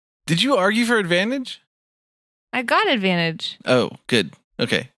Did you argue for advantage? I got advantage. Oh, good.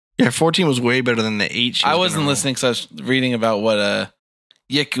 Okay. Yeah, 14 was way better than the 8. I wasn't listening because I was reading about what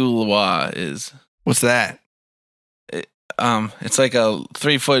Yekulawa is. What's that? It's like a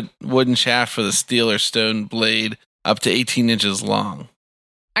 3-foot wooden shaft with a steel or stone blade up to 18 inches long.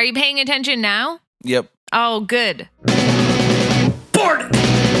 Are you paying attention now? Yep. Oh, good. Bardic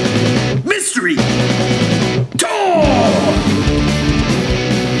Mystery Tour!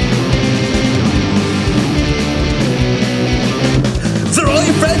 They're all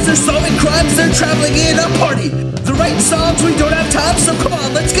your friends, they're solving crimes, they're traveling in a party. They're writing songs, we don't have time, so come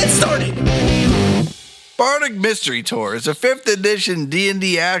on, let's get started. Bardic Mystery Tour is a 5th edition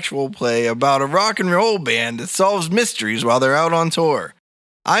D&D actual play about a rock and roll band that solves mysteries while they're out on tour.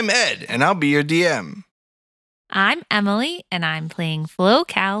 I'm Ed, and I'll be your DM. I'm Emily, and I'm playing Flo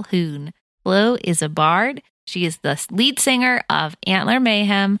Calhoun. Flo is a bard. She is the lead singer of Antler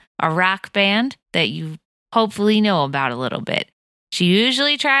Mayhem, a rock band that you hopefully know about a little bit. She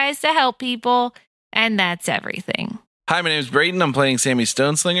usually tries to help people, and that's everything. Hi, my name is Brayden. I'm playing Sammy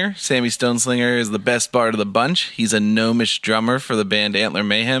Stoneslinger. Sammy Stoneslinger is the best bard of the bunch. He's a gnomish drummer for the band Antler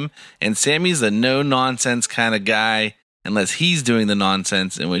Mayhem, and Sammy's a no-nonsense kind of guy, unless he's doing the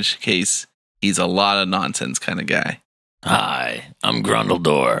nonsense, in which case he's a lot of nonsense kind of guy. Hi, I'm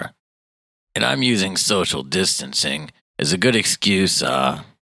Grundledor, and I'm using social distancing as a good excuse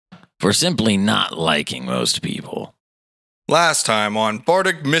for simply not liking most people. Last time on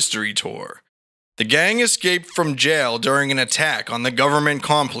Bardic Mystery Tour, the gang escaped from jail during an attack on the government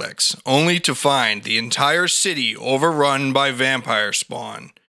complex, only to find the entire city overrun by vampire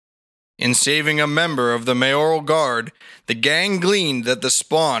spawn. In saving a member of the mayoral guard, the gang gleaned that the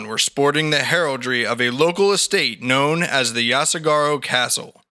spawn were sporting the heraldry of a local estate known as the Yasagaro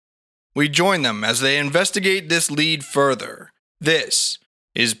Castle. We join them as they investigate this lead further. This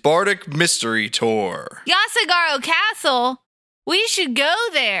is Bardic Mystery Tour. Yasagaro Castle? We should go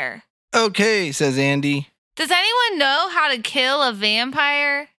there. Okay, says Andy. Does anyone know how to kill a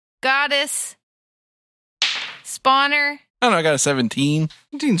vampire? Goddess? Spawner? I don't know, I got a 17.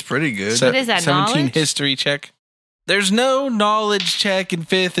 17's pretty good. What is that, 17 knowledge? history check. There's no knowledge check in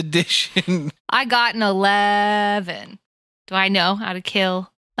 5th edition. I got an 11. Do I know how to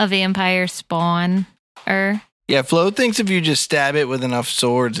kill a vampire spawner? Yeah, Flo thinks if you just stab it with enough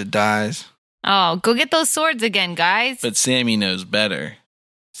swords, it dies. Oh, go get those swords again, guys. But Sammy knows better.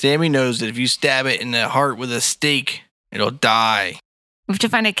 Sammy knows that if you stab it in the heart with a stake, it'll die. We have to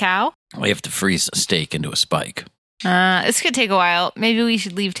find a cow? We have to freeze a steak into a spike. This could take a while. Maybe we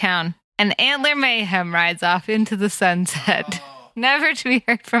should leave town. And Antler Mayhem rides off into the sunset, never to be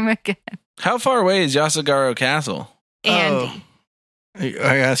heard from again. How far away is Yasagaro Castle? Andy. Are you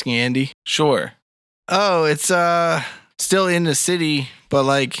asking Andy? Sure. Oh, it's still in the city, but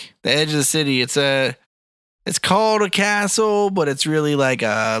like the edge of the city. It's called a castle, but it's really like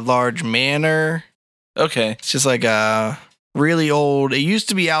a large manor. Okay. It's just like a really old. It used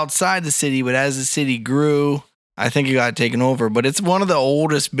to be outside the city, but as the city grew, I think it got taken over. But it's one of the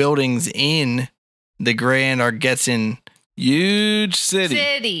oldest buildings in the Grand Argetson Huge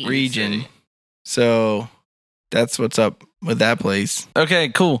city. region. So that's what's up with that place. Okay,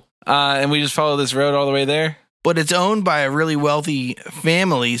 cool. And we just follow this road all the way there? But it's owned by a really wealthy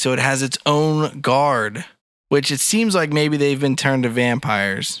family, so it has its own guard, which it seems like maybe they've been turned to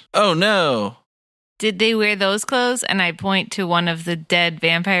vampires. Oh, no. Did they wear those clothes? And I point to one of the dead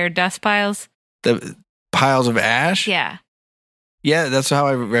vampire dust piles. The piles of ash? Yeah. Yeah, that's how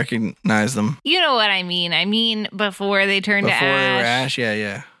I recognize them. You know what I mean. I mean, before they turned to ash. Before they were ash,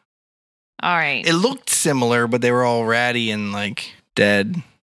 yeah. All right. It looked similar, but they were all ratty and like dead.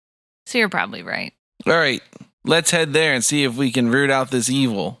 So you're probably right. All right. Let's head there and see if we can root out this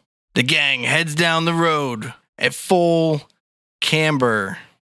evil. The gang heads down the road at full camber.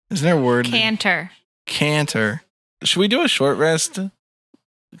 Isn't there a word? Canter. Canter. Should we do a short rest?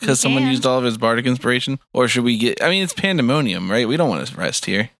 Because someone used all of his bardic inspiration? Or should we get... I mean, it's pandemonium, right? We don't want to rest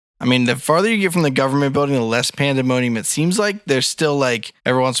here. I mean, the farther you get from the government building, the less pandemonium. It seems like there's still like,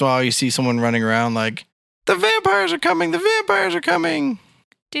 every once in a while you see someone running around like, the vampires are coming, the vampires are coming.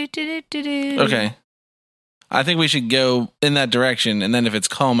 Okay. I think we should go in that direction, and then if it's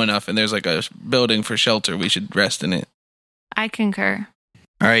calm enough and there's like a building for shelter, we should rest in it. I concur.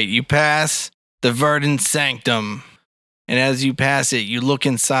 All right, you pass the Verdant Sanctum, and as you pass it, you look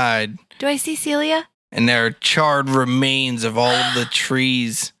inside, Do I see Celia? and there are charred remains of all of the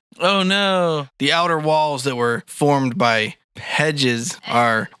trees. Oh, no. The outer walls that were formed by hedges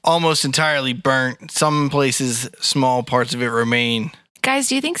are almost entirely burnt. Some places, small parts of it remain. Guys,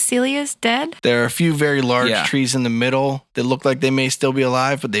 do you think Celia's dead? There are a few very large Yeah. trees in the middle that look like they may still be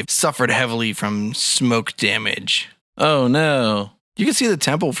alive, but they've suffered heavily from smoke damage. Oh, no. You can see the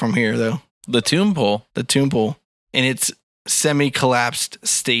temple from here, though. The tomb pole. The temple in its semi-collapsed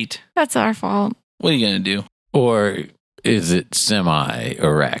state. That's our fault. What are you going to do? Or is it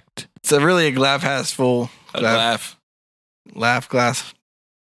semi-erect? It's really a glass half full. A laugh. Glass.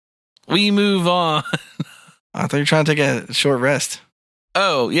 We move on. I thought you were trying to take a short rest.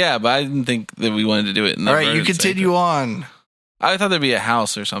 Oh, yeah, but I didn't think that we wanted to do it in the All right, you verdant continue on. I thought there'd be a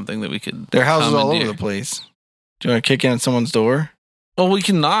house or something that we could. There are houses all over commandeer. the place. Do you want to kick in at someone's door? Well, we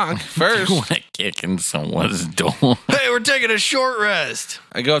can knock You first. want to kick in someone's door? Hey, we're taking a short rest.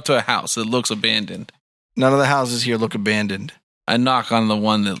 I go up to a house that looks abandoned. None of the houses here look abandoned. I knock on the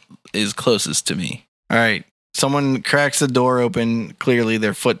one that is closest to me. All right. Someone cracks the door open. Clearly,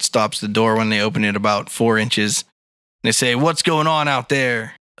 their foot stops the door when they open it about 4 inches. They say, "What's going on out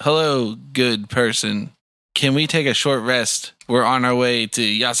there?" Hello, good person. Can we take a short rest? We're on our way to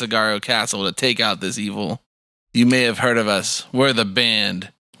Yasagaro Castle to take out this evil. You may have heard of us. We're the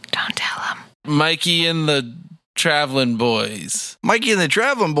band. Don't tell him. Mikey and the Traveling Boys. Mikey and the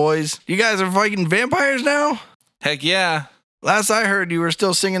Traveling Boys, you guys are fighting vampires now? Heck yeah. Last I heard, you were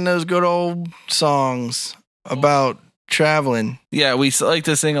still singing those good old songs about traveling. Yeah, we like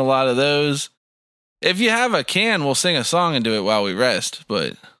to sing a lot of those. If you have a can, we'll sing a song and do it while we rest.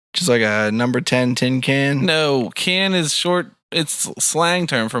 But Just like a number 10 tin can. no, can is short. It's slang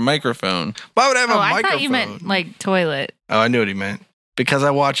term for microphone. Why would I have a Oh, I microphone? thought you meant like toilet. Oh, I knew what he meant. Because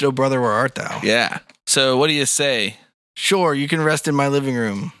I watched Oh Brother, Where Art Thou? Yeah. So what do you say? Sure, you can rest in my living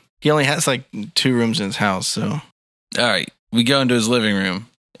room. He only has like 2 rooms in his house, so. All right. We go into his living room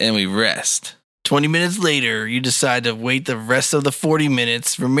and we rest. 20 minutes later, you decide to wait the rest of the 40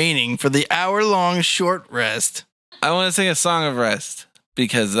 minutes remaining for the hour-long short rest. I want to sing a song of rest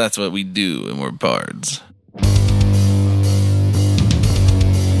because that's what we do and we're bards.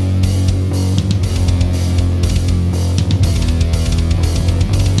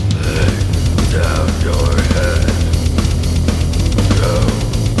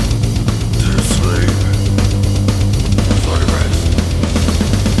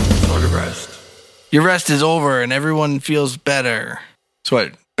 Your rest is over and everyone feels better. So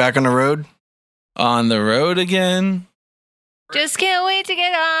what, back on the road? On the road again? Just can't wait to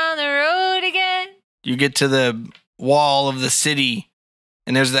get on the road again. You get to the wall of the city,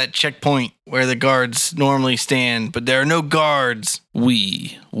 and there's that checkpoint where the guards normally stand, but there are no guards.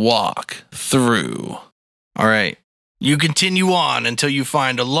 We walk through. All right. You continue on until you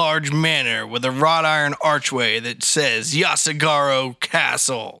find a large manor with a wrought iron archway that says Yasagaro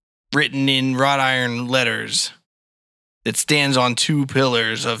Castle, written in wrought iron letters, that stands on 2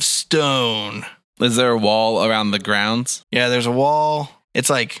 pillars of stone. Is there a wall around the grounds? Yeah, there's a wall. It's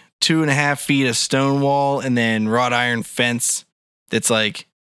like 2.5 feet of stone wall and then wrought iron fence that's like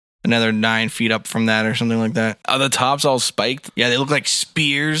another 9 feet up from that or something like that. Are the tops all spiked? Yeah, they look like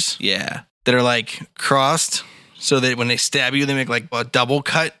spears Yeah. that are like crossed so that when they stab you, they make like a double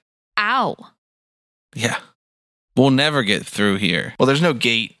cut. Ow. Yeah. We'll never get through here. Well, there's no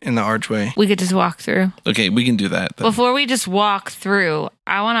gate in the archway. We could just walk through. Okay, we can do that. Then. Before we just walk through,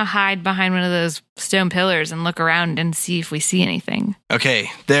 I want to hide behind one of those stone pillars and look around and see if we see anything.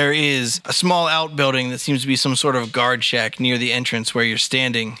 Okay, there is a small outbuilding that seems to be some sort of guard shack near the entrance where you're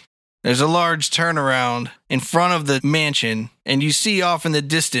standing. There's a large turnaround in front of the mansion, and you see off in the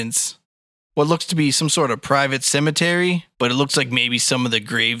distance what looks to be some sort of private cemetery, but it looks like maybe some of the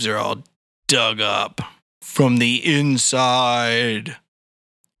graves are all dug up from the inside.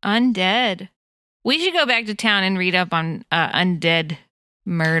 Undead. We should go back to town and read up on undead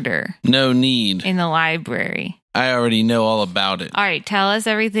murder No need. in the library. I already know all about it. All right, tell us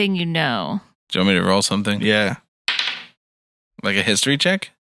everything you know. Do you want me to roll something? Yeah, Like a history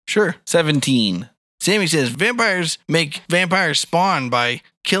check? sure. 17. Sammy says vampires make vampires spawn by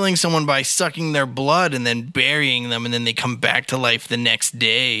killing someone by sucking their blood and then burying them, and then they come back to life the next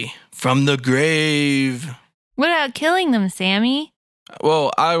day from the grave. What about killing them, Sammy?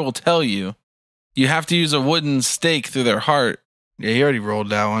 Well, I will tell you. You have to use a wooden stake through their heart. Yeah, he already rolled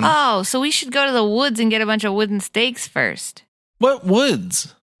that one. Oh, so we should go to the woods and get a bunch of wooden stakes first. What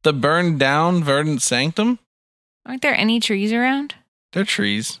woods? The burned down verdant sanctum? Aren't there any trees around? They're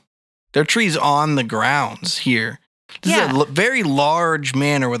trees. They're trees on the grounds here. This Yeah. is a very large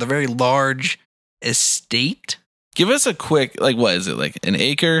manor with a very large estate. Give us a quick, like, what is it? Like an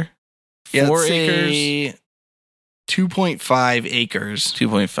acre? 4 let's acres? say 2.5 acres.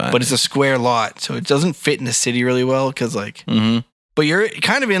 2.5. But it's a square lot, so it doesn't fit in the city really well because, like, Mm-hmm. but you're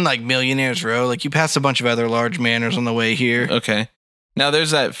kind of in like Millionaire's Row. Like, you pass a bunch of other large manors on the way here. Okay. Now,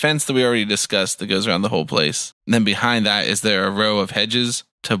 there's that fence that we already discussed that goes around the whole place. And then behind that, is there a row of hedges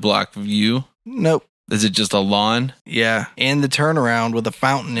to block view? Nope. Is it just a lawn? Yeah, and the turnaround with a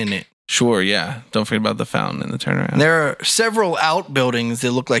fountain in it. Sure, yeah. Don't forget about the fountain and the turnaround. There are several outbuildings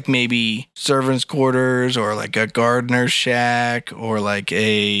that look like maybe servants' quarters or like a gardener's shack or like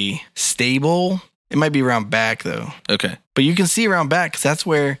a stable. It might be around back, though. Okay. But you can see around back because that's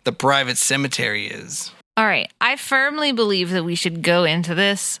where the private cemetery is. All right. I firmly believe that we should go into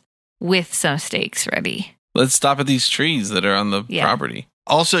this with some stakes ready. Let's stop at these trees that are on the property.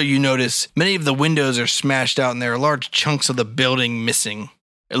 Also, you notice many of the windows are smashed out and there are large chunks of the building missing.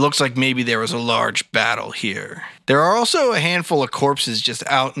 It looks like maybe there was a large battle here. There are also a handful of corpses just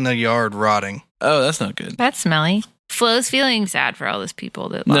out in the yard rotting. Oh, that's not good. That's smelly. Flo's feeling sad for all those people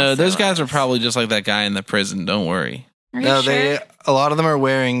that No, lost those their guys are lives. probably just like that guy in the prison. Don't worry. Are you No, sure? a lot of them are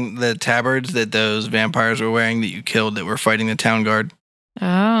wearing the tabards that those vampires were wearing that you killed that were fighting the town guard.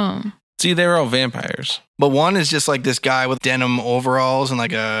 Oh. See, they were all vampires. But one is just like this guy with denim overalls and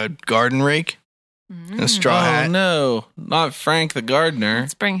like a garden rake and a straw Oh, hat. no. Not Frank the gardener.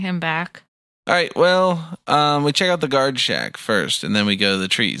 Let's bring him back. All right, well, we check out the guard shack first, and then we go to the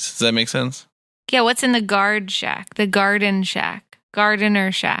trees. Does that make sense? Yeah, what's in the guard shack? The garden shack.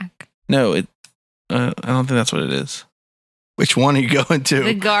 Gardener shack. No, I don't think that's what it is. Which one are you going to?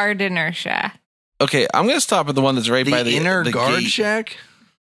 The gardener shack. Okay, I'm going to stop at the one that's right by the inner the guard gate. shack?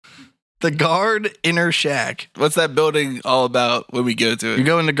 The guard inner shack. What's that building all about when we go to You it?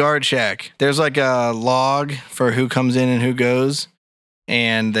 go into guard shack. There's like a log for who comes in and who goes.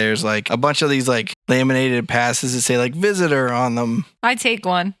 And there's like a bunch of these like laminated passes that say like visitor on them. I take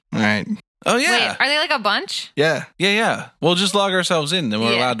one. All right. Oh, yeah. Wait, are they like a bunch? Yeah. Yeah. We'll just log ourselves in, then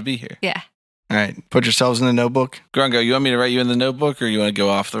we're Yeah. allowed to be here. Yeah. All right. Put yourselves in the notebook. Grungo, you want me to write you in the notebook, or you want to go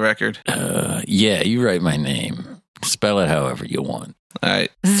off the record? Yeah, you write my name. Spell it however you want. All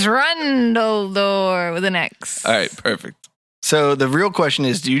right. Zrundledor with an X. All right, perfect. So the real question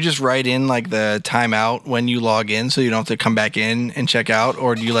is, do you just write in like the timeout when you log in so you don't have to come back in and check out?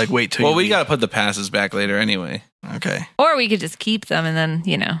 Or do you like wait till Well, you we leave? got to put the passes back later anyway. Okay. Or we could just keep them and then,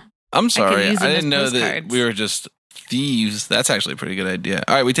 I'm sorry. use them I as didn't know that postcards. we were just thieves. That's actually a pretty good idea.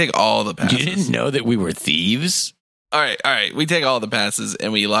 All right, we take all the passes. You didn't know that we were thieves? All right. We take all the passes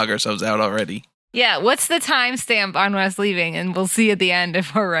and we log ourselves out already. Yeah, what's the timestamp on us leaving? And we'll see at the end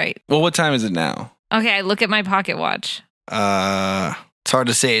if we're right. Well, what time is it now? Okay, I look at my pocket watch. It's hard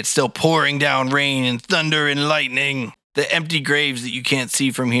to say. It's still pouring down rain and thunder and lightning. The empty graves that you can't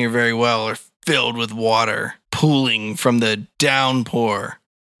see from here very well are filled with water pooling from the downpour.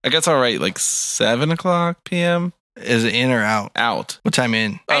 I guess I'll write like 7 o'clock p.m. Is it in or out? out. What time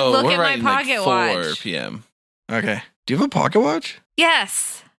in? I look we're at my writing like pocket 4 watch. p.m. Okay. Do you have a pocket watch?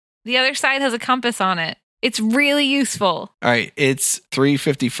 Yes. The other side has a compass on it. It's really useful. All right. It's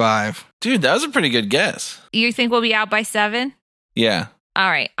 3:55. Dude, that was a pretty good guess. You think we'll be out by 7? Yeah. All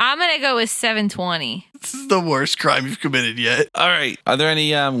right. I'm going to go with 7:20. This is the worst crime you've committed yet. All right. Are there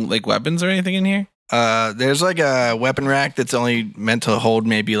any like weapons or anything in here? There's like a weapon rack that's only meant to hold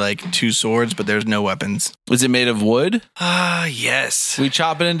maybe like 2 swords, but there's no weapons. Was it made of wood? Yes. We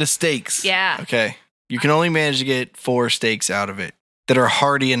chop it into steaks. Yeah. Okay. You can only manage to get 4 steaks out of it that are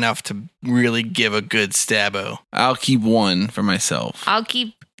hardy enough to really give a good stabbo. I'll keep 1 for myself. I'll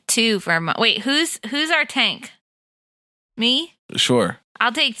keep 2 for my... Wait, who's our tank? Me? Sure.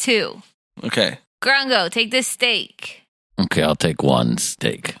 I'll take 2. Okay. Grungo, take this steak. Okay, I'll take 1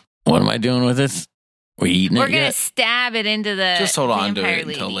 steak. What am I doing with this? We eating We're it going to yet? stab it into the Just hold on to vampire it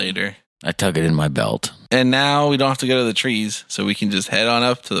until lady. later. I tug it in my belt. And now we don't have to go to the trees, so we can just head on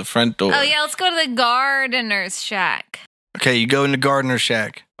up to the front door. Oh, yeah, let's go to the gardener's shack. Okay, you go into Gardener's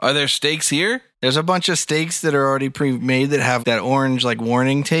Shack. Are there steaks here? There's a bunch of steaks that are already pre-made that have that orange like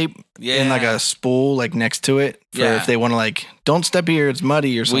warning tape in like a spool like next to it for Yeah. if they want to like don't step here, it's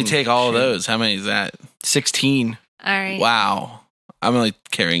muddy or something. We take all of Shit. those. How many is that? 16. All right. Wow. I'm only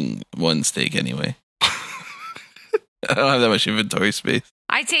carrying 1 steak anyway. I don't have that much inventory space.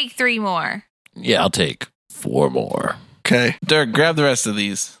 I take 3 more. Yeah, I'll take 4 more. Okay. Dirk, grab the rest of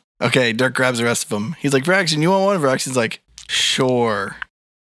these. Okay, Dirk grabs the rest of them. He's like, Veraxian, you want one? Veraxian's like, sure.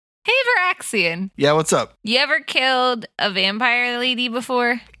 Hey, Veraxian. Yeah, what's up? You ever killed a vampire lady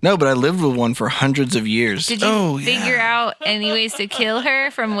before? No, but I lived with one for hundreds of years. Did you figure out any ways to kill her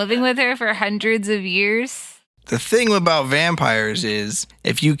from living with her for hundreds of years? The thing about vampires is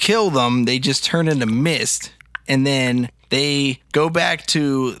if you kill them, they just turn into mist and then they go back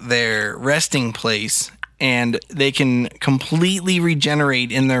to their resting place and they can completely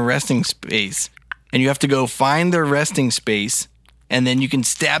regenerate in their resting space. And you have to go find their resting space And then you can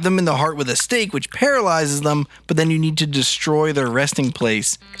stab them in the heart with a stake, which paralyzes them, but then you need to destroy their resting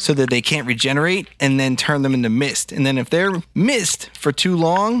place so that they can't regenerate and then turn them into mist. And then if they're mist for too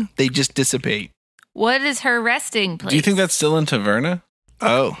long, they just dissipate. What is her resting place? Do you think that's still in Taverna?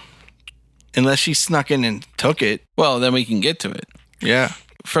 Oh. Unless she snuck in and took it. Well, then we can get to it. Yeah.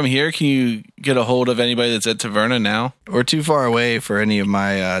 From here, can you get a hold of anybody that's at Taverna now? Or too far away for any of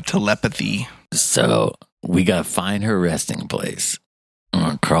my telepathy. So we got to find her resting place. I'm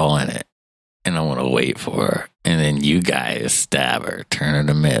going to crawl in it. And I want to wait for her. And then you guys stab her, turn her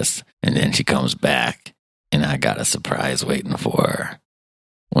to mist. And then she comes back. And I got a surprise waiting for her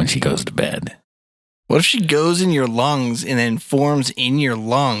when she goes to bed. What if she goes in your lungs and then forms in your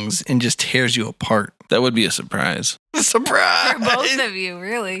lungs and just tears you apart? That would be a surprise. Surprise! For both of you,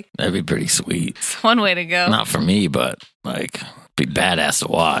 really. That'd be pretty sweet. It's one way to go. Not for me, but like, be badass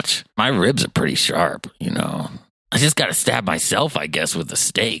to watch. My ribs are pretty sharp, you know. I just got to stab myself, I guess, with a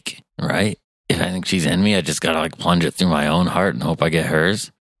stake, right? If I think she's in me, I just got to like plunge it through my own heart and hope I get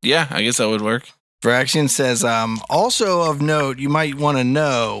hers. Yeah, I guess that would work. Fraction says, also of note, you might want to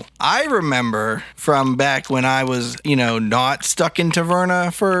know, I remember from back when I was, not stuck in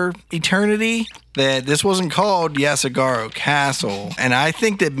Taverna for eternity, that this wasn't called Yasagaro Castle. And I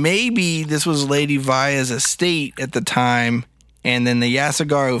think that maybe this was Lady Via's estate at the time. And then the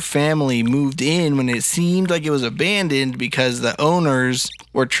Yasagaro family moved in when it seemed like it was abandoned because the owners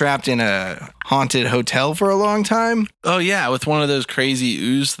were trapped in a haunted hotel for a long time. Oh, yeah, with one of those crazy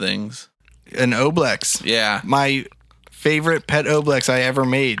ooze things. An Oblex. Yeah. My favorite pet Oblex I ever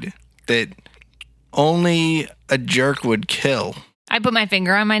made that only a jerk would kill. I put my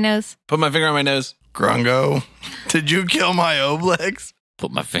finger on my nose. Put my finger on my nose. Grungo, did you kill my Oblex?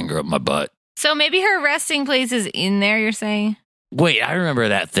 Put my finger up my butt. So maybe her resting place is in there, you're saying? Wait, I remember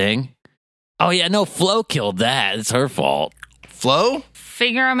that thing. Oh, yeah, no, Flo killed that. It's her fault. Flo?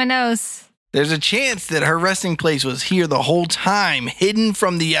 Finger on my nose. There's a chance that her resting place was here the whole time, hidden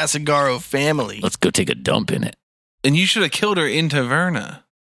from the Yasagaro family. Let's go take a dump in it. And you should have killed her in Taverna.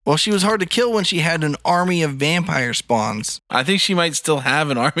 Well, she was hard to kill when she had an army of vampire spawns. I think she might still have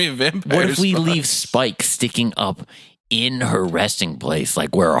an army of vampires. What if we leave Spike sticking up in her resting place,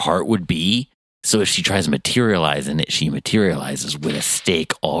 like where her heart would be? So if she tries to materialize in it, she materializes with a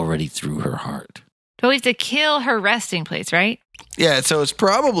stake already through her heart. But we have to kill her resting place, right? Yeah, so it's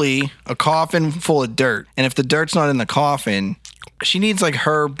probably a coffin full of dirt. And if the dirt's not in the coffin, she needs like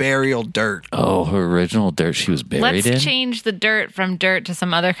her burial dirt. Oh, her original dirt she was buried in? Let's change the dirt from dirt to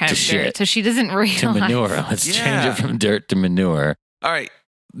some other kind To of shit. dirt so she doesn't realize. To manure. Let's change Yeah. it from dirt to manure. All right.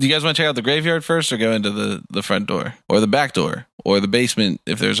 Do you guys want to check out the graveyard first or go into the front door? Or the back door? Or the basement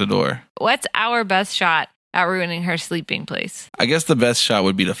if there's a door? What's our best shot at ruining her sleeping place? I guess the best shot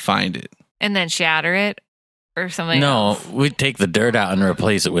would be to find it. And then shatter it or something No, else? we'd take the dirt out and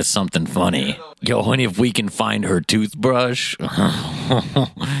replace it with something funny. Yo, honey, if we can find her toothbrush,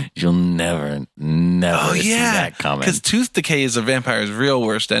 you'll never see that coming. Because tooth decay is a vampire's real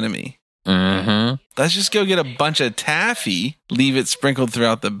worst enemy. Mm-hmm. Let's just go get a bunch of taffy, leave it sprinkled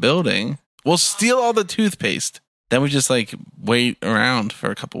throughout the building. We'll steal all the toothpaste. Then we just wait around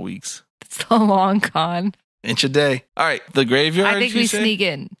for a couple weeks. It's a long con. Inch a day. All right, the graveyard. I think you we say? sneak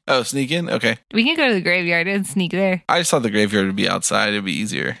in. Oh, sneak in? Okay. We can go to the graveyard and sneak there. I just thought the graveyard would be outside. It'd be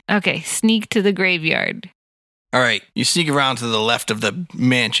easier. Okay, sneak to the graveyard. All right, you sneak around to the left of the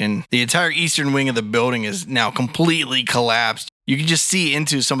mansion. The entire eastern wing of the building is now completely collapsed. You can just see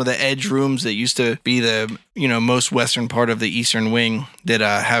into some of the edge rooms that used to be the, most western part of the eastern wing that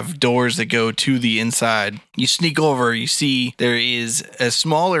have doors that go to the inside. You sneak over, you see there is a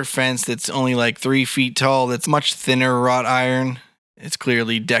smaller fence that's only like 3 feet tall that's much thinner wrought iron. It's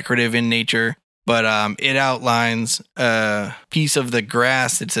clearly decorative in nature. But it outlines a piece of the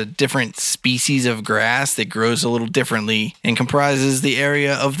grass. It's a different species of grass that grows a little differently and comprises the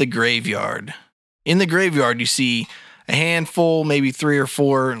area of the graveyard. In the graveyard, you see a handful, maybe 3 or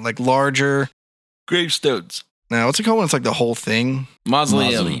 4, larger. Gravestones. Now, what's it called when it's the whole thing?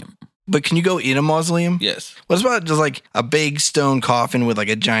 Mausoleum. But can you go in a mausoleum? Yes. What's about just a big stone coffin with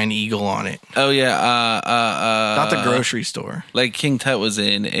a giant eagle on it? Oh, yeah. Not the grocery store. Like King Tut was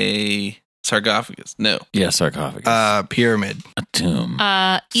in a sarcophagus. No. Yeah, sarcophagus. Pyramid. A tomb.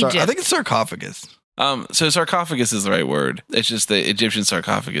 Egypt. I think it's sarcophagus. So sarcophagus is the right word. It's just the Egyptian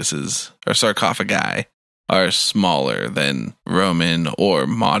sarcophaguses or sarcophagi are smaller than Roman or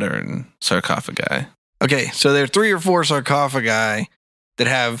modern sarcophagi. Okay, so there are 3 or 4 sarcophagi that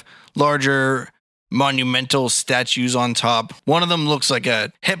have larger monumental statues on top. One of them looks like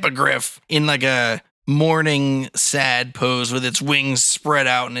a hippogriff in a mourning, sad pose with its wings spread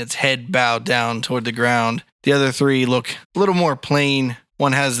out and its head bowed down toward the ground. The other 3 look a little more plain.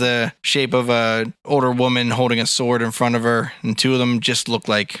 One has the shape of a older woman holding a sword in front of her, and 2 of them just look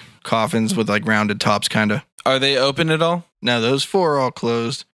like coffins with like rounded tops, kind of. Are they open at all? No, those 4 are all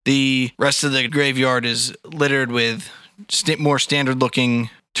closed. The rest of the graveyard is littered with more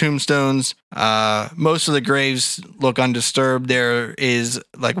standard-looking tombstones. Most of the graves look undisturbed. There is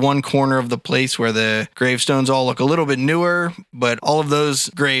like one corner of the place where the gravestones all look a little bit newer, but all of those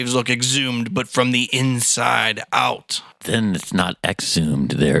graves look exhumed, but from the inside out. Then it's not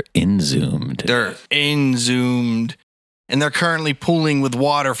exhumed, they're inzoomed. They're inzoomed, and they're currently pooling with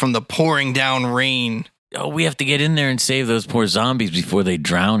water from the pouring down rain. Oh, we have to get in there and save those poor zombies before they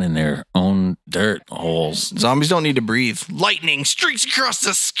drown in their own dirt holes. Zombies don't need to breathe. Lightning streaks across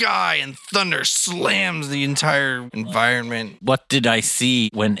the sky and thunder slams the entire environment. What did I see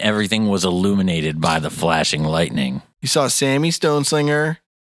when everything was illuminated by the flashing lightning? You saw Sammy Stoneslinger,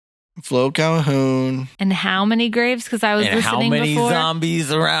 Flo Calhoun. And how many graves? Because I was And listening how many before.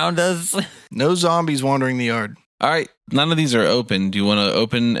 zombies around us? No zombies wandering the yard. All right, none of these are open. Do you want to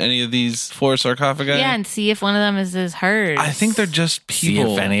open any of these 4 sarcophagi? Yeah, and see if one of them is hers. I think they're just See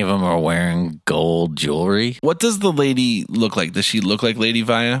people. if any of them are wearing gold jewelry. What does the lady look like? Does she look like Lady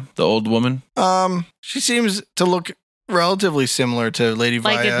Via, the old woman? She seems to look relatively similar to Lady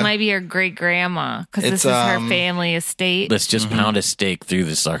like Via. it might be her great grandma because this It's, is her family estate. Let's just pound a stake through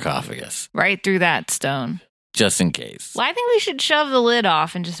the sarcophagus, Right through that stone. just in case. Well, I think we should shove the lid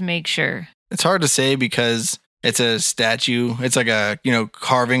off and just make sure. It's hard to say because it's a statue. It's like a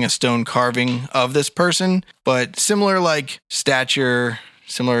stone carving of this person, but similar like stature,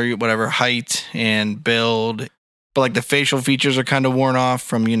 similar whatever height and build. But like the facial features are kind of worn off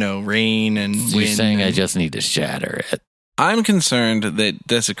from, rain and So you're wind. saying I just need to shatter it. I'm concerned that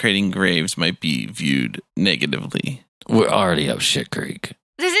desecrating graves might be viewed negatively. We're already up shit creek.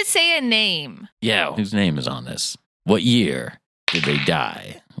 Does it say a name? Yeah, whose name is on this? What year did they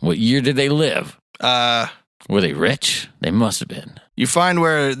die? What year did they live? Were they rich? They must have been. You find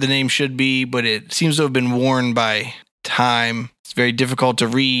where the name should be, but it seems to have been worn by time. It's very difficult to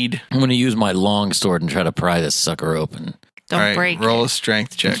read. I'm going to use my long sword and try to pry this sucker open. Don't All right, break roll it. a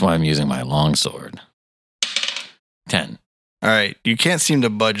strength check. That's why I'm using my long sword. 10. All right, you can't seem to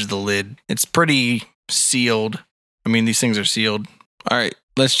budge the lid. It's pretty sealed. I mean, these things are sealed. All right,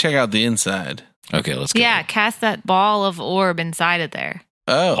 let's check out the inside. Okay, let's go. Yeah, cast that ball of orb inside of there.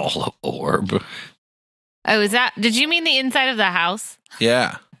 Oh, All of orb. Oh, did you mean the inside of the house?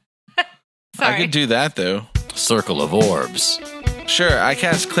 yeah. Sorry. I could do that, though. Circle of orbs. Sure, I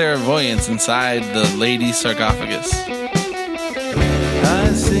cast clairvoyance inside the lady sarcophagus.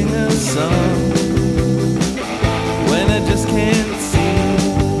 I sing a song when I just can't see.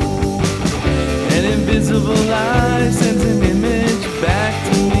 An invisible eye sends an image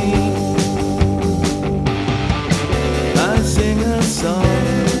back to me. I sing a song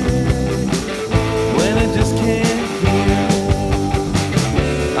when I just can't hear.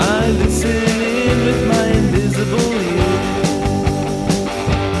 I listen in with my invisible ear.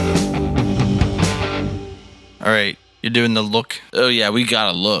 All right, you're doing the look. Oh, yeah, we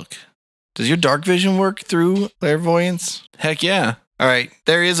gotta look. Does your dark vision work through clairvoyance? Heck yeah. All right,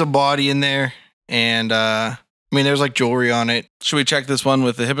 there is a body in there, and there's like jewelry on it. Should we check this one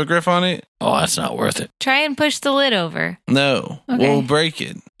with the hippogriff on it? Oh, that's not worth it. Try and push the lid over. No, Okay. we'll break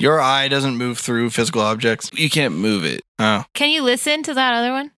it. Your eye doesn't move through physical objects. You can't move it. Oh, Can you listen to that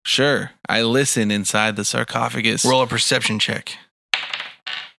other one? Sure, I listen inside the sarcophagus. roll a perception check.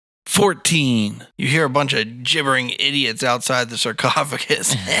 14. You hear a bunch of gibbering idiots outside the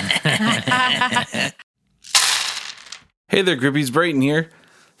sarcophagus. Hey there, groupies. Brayton here.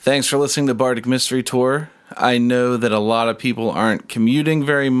 Thanks for listening to Bardic Mystery Tour. I know that a lot of people aren't commuting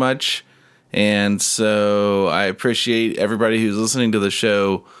very much, and so I appreciate everybody who's listening to the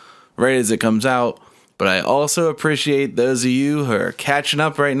show right as it comes out, but I also appreciate those of you who are catching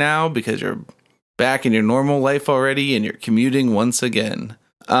up right now because you're back in your normal life already and you're commuting once again.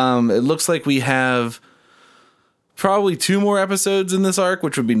 It looks like we have probably 2 more episodes in this arc,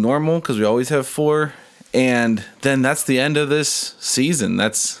 which would be normal because we always have 4. And then that's the end of this season.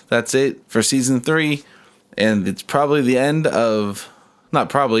 That's it for season 3. And it's probably the end of, not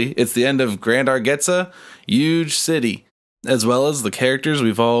probably, it's the end of Grand Argetza, huge city, as well as the characters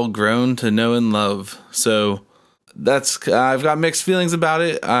we've all grown to know and love. So I've got mixed feelings about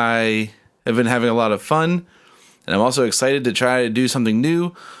it. I have been having a lot of fun. And I'm also excited to try to do something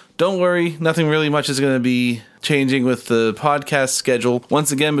new. Don't worry, nothing really much is going to be changing with the podcast schedule.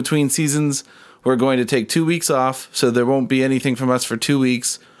 Once again, between seasons, we're going to take 2 weeks off, so there won't be anything from us for 2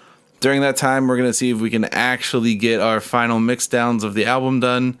 weeks. During that time, we're going to see if we can actually get our final mix downs of the album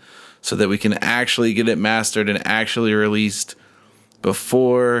done. so that we can actually get it mastered and actually released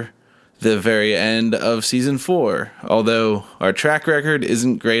before the very end of season 4. Although our track record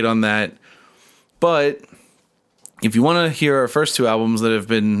isn't great on that. But if you want to hear our first 2 albums that have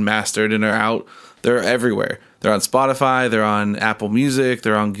been mastered and are out, they're everywhere. They're on Spotify, they're on Apple Music,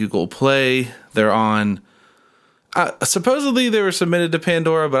 they're on Google Play, they're on... supposedly they were submitted to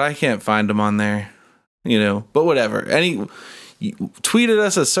Pandora, but I can't find them on there. But whatever. Tweet at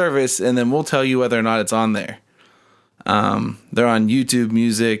us a service, and then we'll tell you whether or not it's on there. They're on YouTube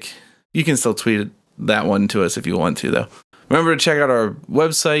Music. You can still tweet that one to us if you want to, though. Remember to check out our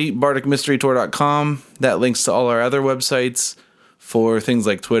website, bardicmysterytour.com. That links to all our other websites for things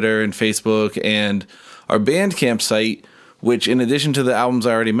like Twitter and Facebook, and our Bandcamp site, which, in addition to the albums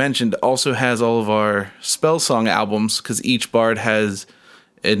I already mentioned, also has all of our spell song albums, because each bard has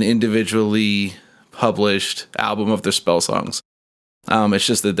an individually published album of their spell songs. It's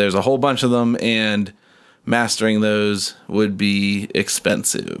just that there's a whole bunch of them, and mastering those would be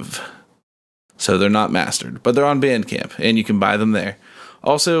expensive. So they're not mastered, but they're on Bandcamp, and you can buy them there.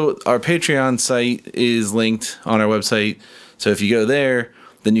 Also, our Patreon site is linked on our website, so if you go there,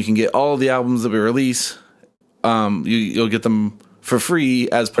 then you can get all of the albums that we release. You'll get them for free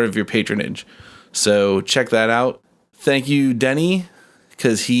as part of your patronage. So check that out. Thank you, Denny,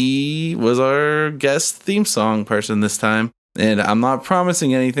 because he was our guest theme song person this time. And I'm not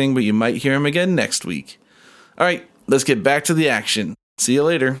promising anything, but you might hear him again next week. All right, let's get back to the action. See you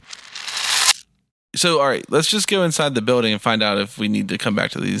later. So, all right, let's just go inside the building and find out if we need to come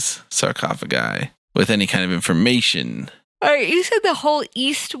back to these sarcophagi with any kind of information. All right, you said the whole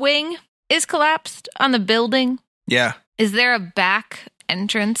east wing is collapsed on the building. Yeah. Is there a back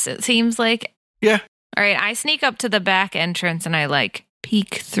entrance, it seems like? Yeah. All right, I sneak up to the back entrance and I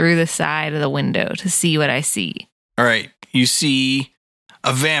peek through the side of the window to see what I see. All right. You see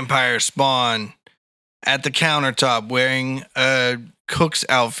a vampire spawn at the countertop wearing a cook's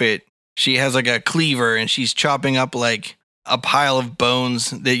outfit. She has a cleaver and she's chopping up a pile of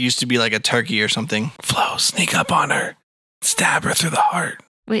bones that used to be like a turkey or something. Flo, sneak up on her. Stab her through the heart.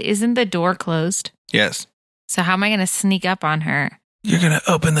 Wait, isn't the door closed? Yes. So how am I going to sneak up on her? You're going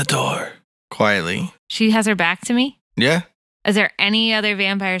to open the door. Quietly. She has her back to me? Yeah. Is there any other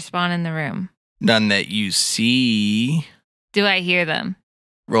vampire spawn in the room? None that you see. Do I hear them?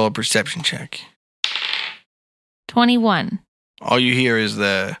 Roll a perception check. 21. All you hear is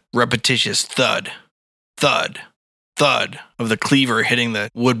the repetitious thud, thud, thud of the cleaver hitting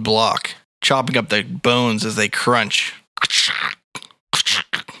the wood block, chopping up the bones as they crunch.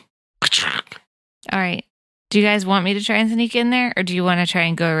 All right. Do you guys want me to try and sneak in there, or do you want to try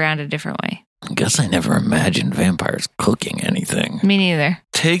and go around a different way? I guess I never imagined vampires cooking anything. Me neither.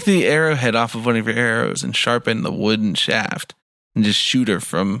 Take the arrowhead off of one of your arrows and sharpen the wooden shaft and just shoot her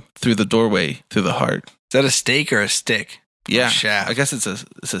from through the doorway through the heart. Is that a stake or a stick? Yeah, shaft. I guess it's a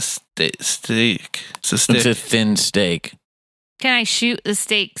steak. It's a stick. It's a thin steak. Can I shoot the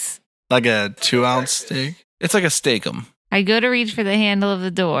stakes? Like a 2-ounce steak? It's like a steakum. I go to reach for the handle of the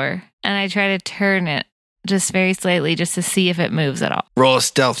door, and I try to turn it just very slightly just to see if it moves at all. Roll a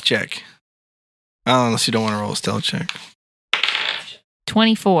stealth check. Oh, unless you don't want to roll a stealth check.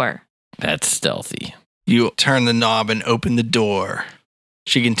 24. That's stealthy. You turn the knob and open the door.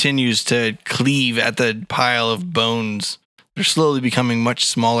 She continues to cleave at the pile of bones. They're slowly becoming much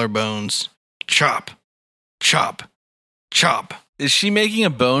smaller bones. Chop, chop, chop. Is she making a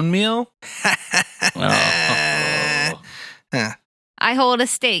bone meal? Oh. I hold a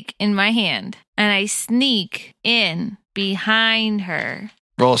stake in my hand, and I sneak in behind her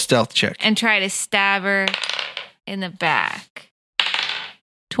Roll a stealth check. and try to stab her in the back.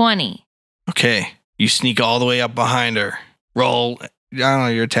 20. Okay. You sneak all the way up behind her. Roll, I don't know,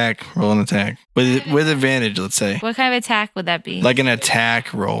 your attack. Roll an attack. With advantage, let's say. What kind of attack would that be? Like an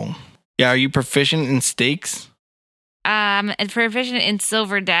attack roll. Yeah, are you proficient in stakes? It's proficient in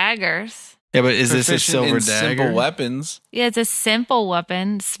silver daggers. Yeah, but is this a Proficient silver in dagger? simple weapons. Yeah, it's a simple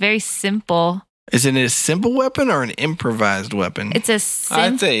weapon. It's very simple. Is it a simple weapon or an improvised weapon? It's a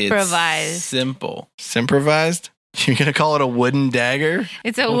I'd say it's improvised. simple. Improvised? You're going to call it a wooden dagger?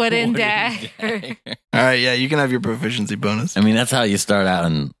 It's a wooden dagger. All right, yeah, you can have your proficiency bonus. I mean, that's how you start out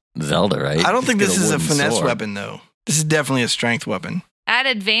in Zelda, right? I don't think Just this get is a wooden finesse sword. weapon, though. This is definitely a strength weapon. At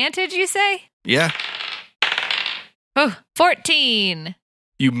advantage, you say? Yeah, Oh, 14.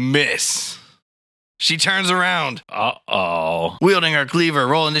 you miss. She turns around, Uh-oh. wielding her cleaver.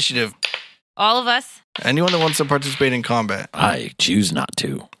 Roll initiative. All of us? Anyone that wants to participate in combat. I choose not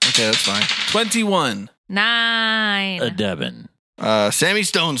to. Okay, that's fine. 21. 9. A Devon. Sammy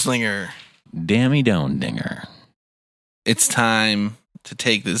Stoneslinger. Dammy Done Dinger. It's time to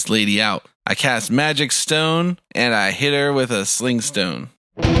take this lady out. I cast Magic Stone, and I hit her with a Sling Stone.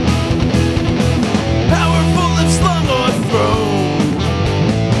 Powerful if slung or thrown.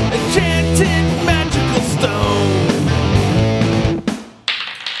 Enchanted magical stone.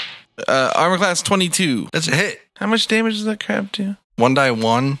 Armor class 22. That's a hit. How much damage does that crab do? 1 die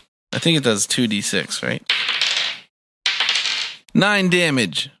 1. I think it does 2d6, right? 9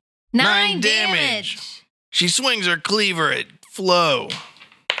 damage. 9 damage. She swings her cleaver at Flo.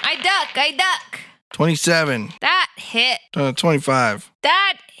 I duck. 27. That hit. 25.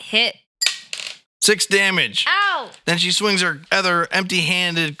 That hit. 6 damage. Ow. Then she swings her other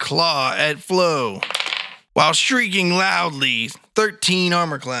empty-handed claw at Flo while shrieking loudly. 13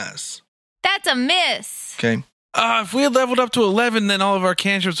 armor class. That's a miss. Okay. If we had leveled up to 11, then all of our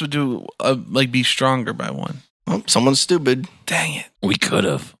cantrips would do be stronger by 1. Well, someone's stupid. Dang it. We could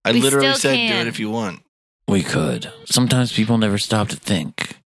have. I We literally still said can. do it if you want. We could. Sometimes people never stop to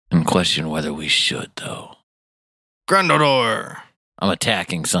think and question whether we should, though. Grundledor. I'm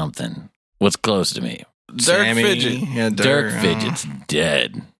attacking something. What's close to me? Dirk Sammy. Fidget. Yeah, Dirk Fidget's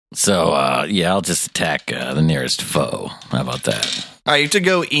dead. So, I'll just attack the nearest foe. How about that? All right, you have to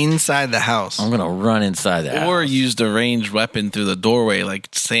go inside the house. I'm going to run inside the Or house. used a ranged weapon through the doorway like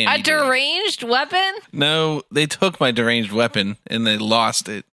Sammy A did. deranged weapon? No, they took my deranged weapon and they lost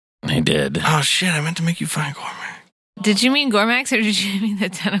it. He did. Oh, shit, I meant to make you find Cormac. Did you mean Gormax or did you mean the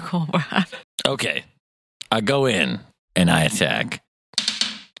tentacle rod? Okay. I go in and I attack.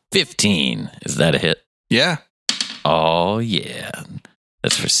 15. Is that a hit? Yeah. Oh, yeah.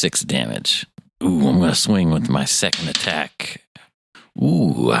 That's for 6 damage. Ooh, I'm going to swing with my second attack.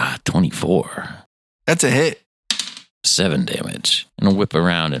 Ooh, 24. That's a hit. 7 damage. And I'll whip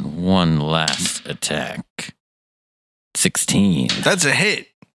around in one last attack. 16. That's a hit.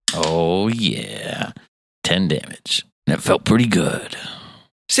 Oh, yeah. 10 damage. That felt pretty good.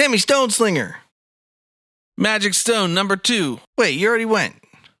 Sammy Stoneslinger. Magic Stone number 2. Wait, you already went.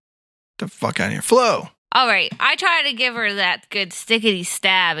 Get the fuck out of here. Flo. All right, I try to give her that good stickety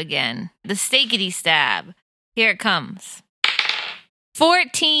stab again. The steakity stab. Here it comes.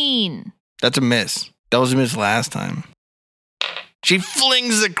 14. That's a miss. That was a miss last time. She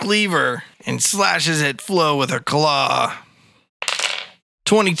flings the cleaver and slashes at Flo with her claw.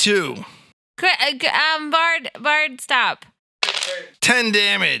 22. Bard, stop. 10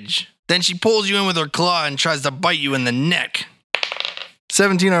 damage. Then she pulls you in with her claw and tries to bite you in the neck.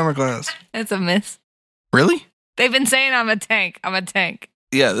 17 armor class. That's a miss. Really? They've been saying I'm a tank.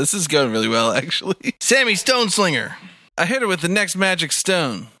 Yeah, this is going really well, actually. Sammy Stoneslinger. I hit her with the next Magic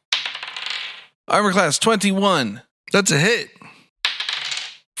Stone. Armor class 21. That's a hit.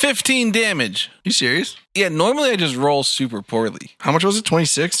 15 damage. You serious? Yeah, normally I just roll super poorly. How much was it?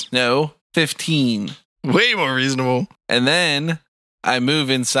 26? No, 15. Way more reasonable. And then I move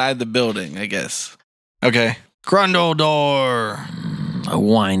inside the building, I guess. Okay. Grundledor. I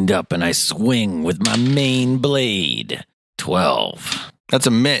wind up and I swing with my main blade. 12. That's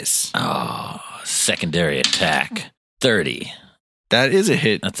a miss. Oh, secondary attack. 30. That is a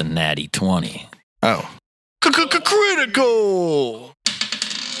hit. That's a natty 20. Oh. Critical.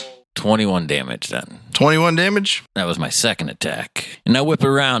 21 damage then. 21 damage. That was my second attack. And I whip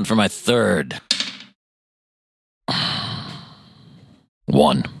around for my third.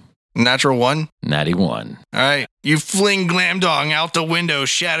 1. Natural 1. Natty 1. All right. You fling Glamdong out the window,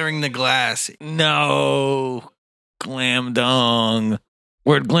 shattering the glass. No. Glamdong.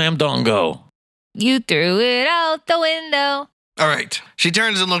 Where'd Glamdong go? You threw it out the window. All right. She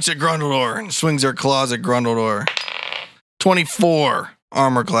turns and looks at Grundledor and swings her claws at Grundledor. 24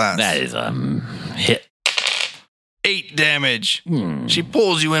 armor class. That is a hit. 8 damage. She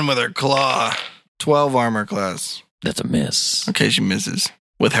pulls you in with her claw. 12 armor class. That's a miss. Okay, she misses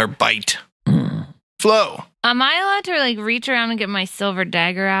with her bite. Flo. Am I allowed to reach around and get my silver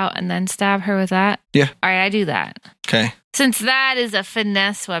dagger out and then stab her with that? Yeah. All right, I do that. Okay. Since that is a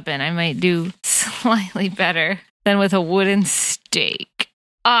finesse weapon, I might do slightly better than with a wooden stake.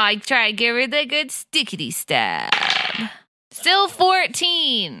 I try to give her the good stickety stab. Still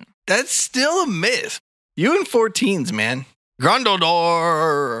 14. That's still a miss. You and 14s, man.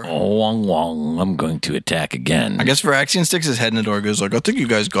 Grundledor. Oh, wong wong. I'm going to attack again. I guess Varaxian sticks his head in the door, goes I think you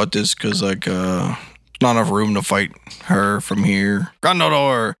guys got this because not enough room to fight her from here.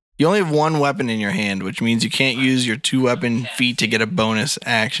 Grundledor. You only have one weapon in your hand, which means you can't use your 2-weapon feat to get a bonus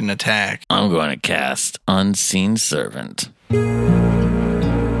action attack. I'm going to cast Unseen Servant.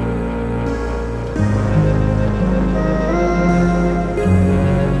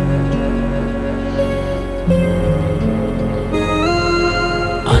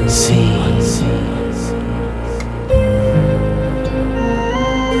 Unseen.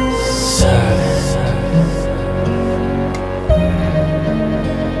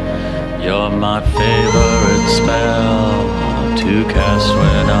 cast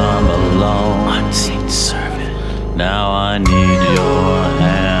when I'm alone. Unseen servant. Now I need your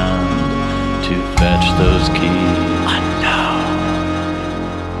hand to fetch those keys. Unknown.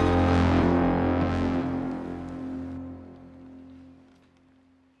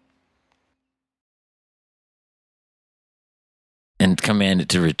 And commanded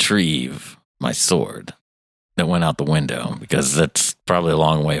to retrieve my sword that went out the window because that's probably a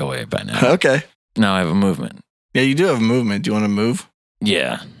long way away by now. Okay. Now I have a movement. Yeah, you do have movement. Do you want to move?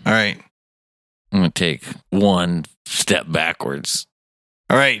 Yeah. All right. I'm going to take one step backwards.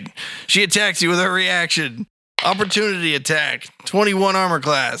 All right. She attacks you with her reaction. Opportunity attack. 21 armor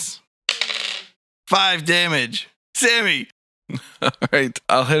class. 5 damage. Sammy. All right,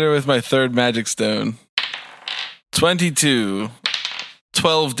 I'll hit her with my third magic stone. 22.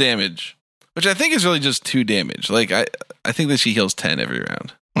 12 damage. Which I think is really just 2 damage. Like, I think that she heals 10 every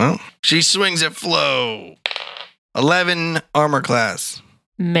round. Well, she swings at Flo. 11 armor class.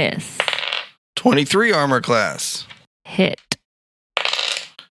 Miss. 23 armor class. Hit.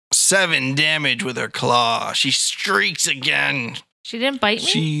 7 damage with her claw. She streaks again. She didn't bite me?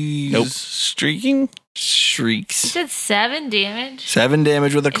 She's streaking? She Shrieks. did 7 damage? 7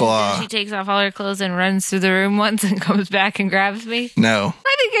 damage with a And then claw. she takes off all her clothes and runs through the room once and comes back and grabs me? No.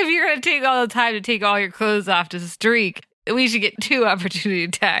 I think if you're going to take all the time to take all your clothes off to streak, we should get 2 opportunity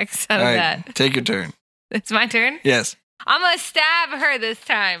attacks out All of right. that. Take your turn. It's my turn? Yes. I'm going to stab her this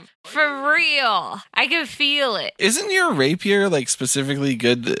time. For real. I can feel it. Isn't your rapier, like, specifically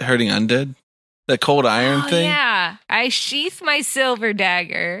good at hurting undead? That cold iron Oh, thing? yeah. I sheath my silver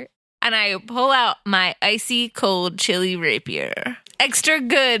dagger and I pull out my icy cold chili rapier. Extra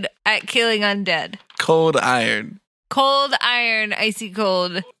good at killing undead. Cold iron. Cold iron, icy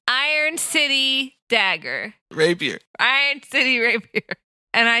cold. Iron City dagger. Rapier. Iron City rapier.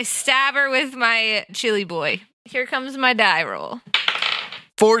 And I stab her with my chili boy. Here comes my die roll.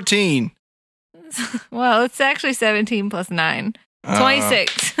 14. Well, it's actually 17 plus 9.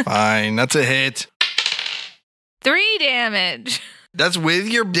 26. Fine. That's a hit. 3 damage. That's with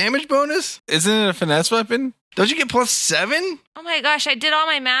your damage bonus? Isn't it a finesse weapon? Don't you get plus 7? Oh my gosh, I did all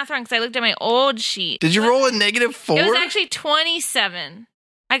my math wrong because I looked at my old sheet. Did you roll a negative 4? It was actually 27.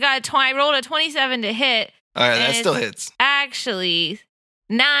 I rolled a 27 to hit. All right, and that it's still hits. Actually,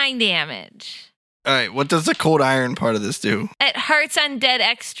 9 damage. All right, what does the cold iron part of this do? It hurts undead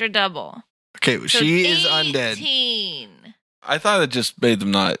extra double. Okay, So she is undead. 18. I thought it just made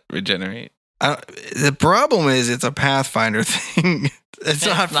them not regenerate. The problem is it's a Pathfinder thing. It's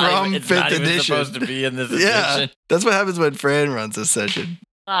not from it's 5th not even edition. supposed to be in this Yeah, edition. that's what happens when Fran runs a session.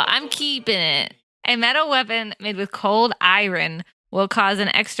 Well, I'm keeping it. A metal weapon made with cold iron will cause an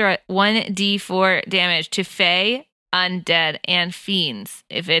extra 1d4 damage to Fae, undead, and fiends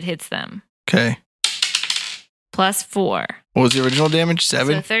if it hits them. Okay. Plus 4. What was the original damage?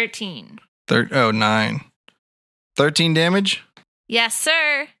 7? So 13. 9. 13 damage? Yes,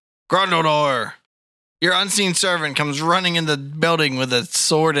 sir. Grundledor, your unseen servant comes running in the building with a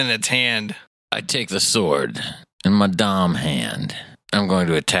sword in its hand. I take the sword in my dom hand. I'm going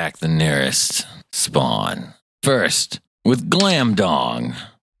to attack the nearest spawn. First, with Glam Dong,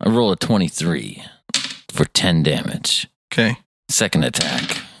 I roll a 23 for 10 damage. Okay. Second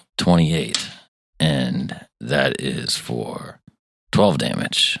attack, 28, and that is for 12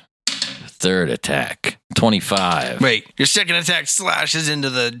 damage. Third attack, 25. Wait, your second attack slashes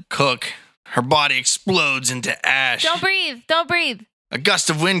into the cook. Her body explodes into ash. Don't breathe. Don't breathe. A gust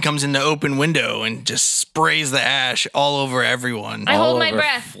of wind comes in the open window and just sprays the ash all over everyone. I hold All my over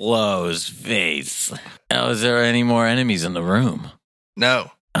breath. Flo's face. Now, is there any more enemies in the room? No.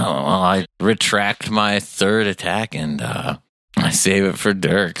 Oh, well, I retract my third attack and I save it for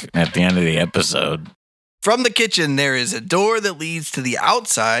Dirk at the end of the episode. From the kitchen, there is a door that leads to the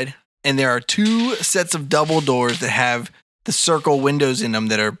outside, and there are 2 sets of double doors that have the circle windows in them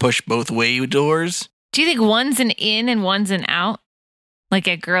that are push both way doors. Do you think one's an in and one's an out? Like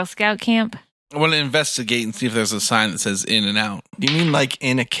at Girl Scout camp? I want to investigate and see if there's a sign that says in and out. Do you mean like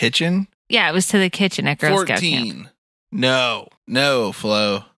in a kitchen? Yeah, it was to the kitchen at Girl Scout camp. 14. No. No,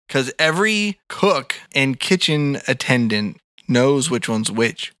 Flo. Because every cook and kitchen attendant knows which one's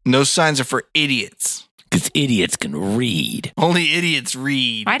which. And those signs are for idiots. Because idiots can read. Only idiots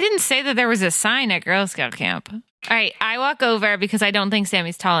read. I didn't say that there was a sign at Girl Scout camp. All right, I walk over because I don't think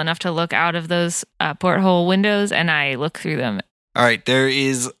Sammy's tall enough to look out of those porthole windows, and I look through them. All right, there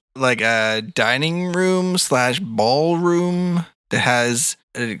is like a dining room / ballroom that has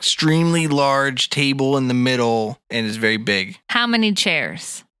an extremely large table in the middle and is very big. How many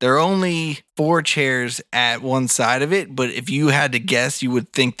chairs? There are only 4 chairs at one side of it, but if you had to guess, you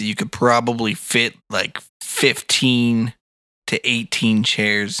would think that you could probably fit like 15 to 18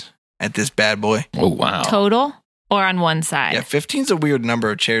 chairs at this bad boy. Oh, wow. Total or on one side? Yeah, 15's a weird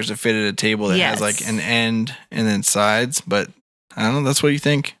number of chairs to fit at a table that has like an end and then sides, but I don't know. That's what you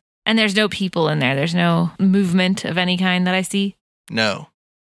think? And there's no people in there. There's no movement of any kind that I see. No.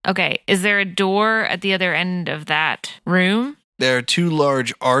 Okay. Is there a door at the other end of that room? There are 2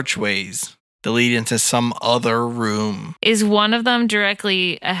 large archways that lead into some other room. Is one of them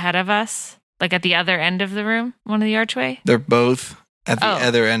directly ahead of us? Like at the other end of the room? One of the archway? They're both at the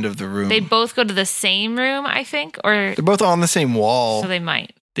other end of the room. They both go to the same room, I think? Or They're both on the same wall. so they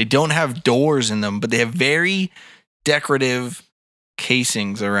might. They don't have doors in them, but they have very decorative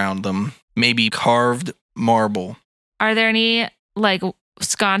casings around them. Maybe carved marble. Are there any like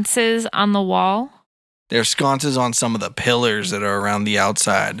sconces on the wall? There are sconces on some of the pillars that are around the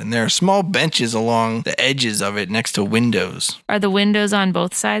outside, and there are small benches along the edges of it next to windows. Are the windows on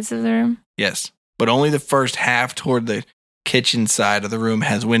both sides of the room? Yes, but only the first half toward the kitchen side of the room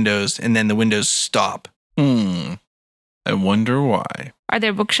has windows, and then the windows stop. I wonder why. Are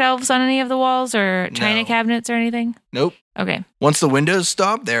there bookshelves on any of the walls or china No. cabinets or anything? Nope. Okay. Once the windows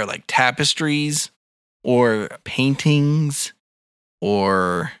stop, there are like tapestries or paintings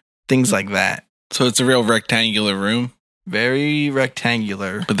or things like that. So it's a real rectangular room, Very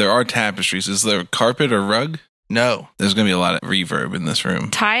rectangular. but there are tapestries. Is there a carpet or rug? No. There's going to be a lot of reverb in this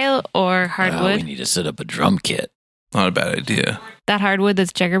room. Tile or We hardwood? need to set up a drum kit. Not a bad idea. That hardwood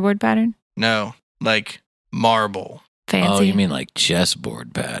that's checkerboard pattern? No. Like marble. Fancy. Oh, you mean like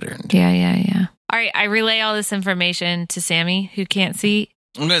chessboard pattern? Yeah. All right. I relay all this information to Sammy, who can't see.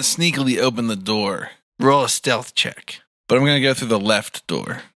 I'm going to sneakily open the door, Roll a stealth check. but I'm going to go through the left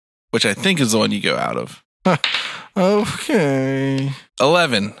door, which I think is the one you go out of. Okay.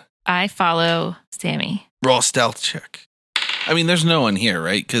 11. I follow Sammy. Roll a stealth check. I mean, there's no one here,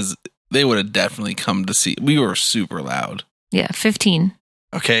 right? Because they would have definitely come to see. We were super loud. Yeah, 15.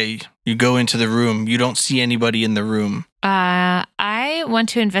 Okay, you go into the room. You don't see anybody in the room. I want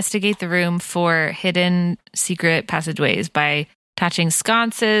to investigate the room for hidden secret passageways by touching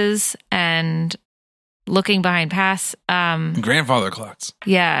sconces and looking behind paths. Grandfather clocks.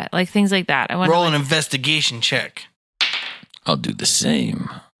 Yeah, like things like that. I want Roll to an investigation check. I'll do the same.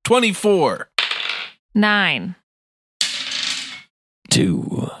 24. 9.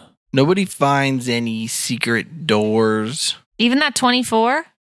 2. Nobody finds any secret doors. Even that 24?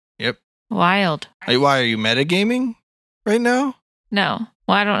 Yep. Wild. Why are you metagaming right now? No.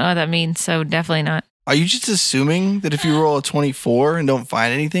 Well, I don't know what that means, so definitely not. Are you just assuming that if you roll a 24 and don't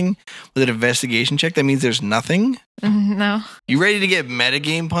find anything with an investigation check, that means there's nothing? No. You ready to get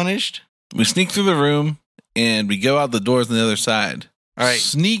metagame punished? We sneak through the room and we go out the doors on the other side. All right.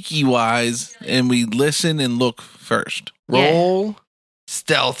 Sneaky wise, and we listen and look first. Yeah. Roll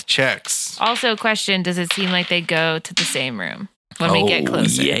stealth checks. Also, question, does it seem like they go to the same room when we get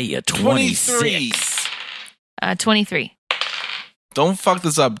closer? Yeah, 23. 26. 23. Don't fuck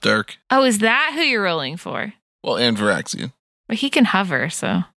this up, Dirk. Oh, is that who you're rolling for? Well, and Viraxian. But he can hover,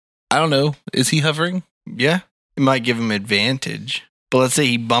 so. I don't know. Is he hovering? Yeah. It might give him advantage. But let's say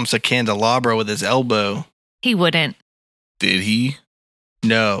he bumps a candelabra with his elbow. He wouldn't. Did he?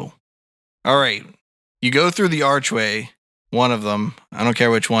 No. All right. You go through the archway, one of them. I don't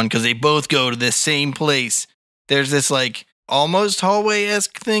care which one, because they both go to this same place. There's this like almost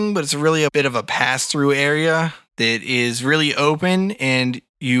hallway-esque thing, but it's really a bit of a pass-through area that is really open, and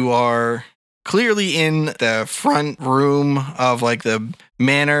you are clearly in the front room of like the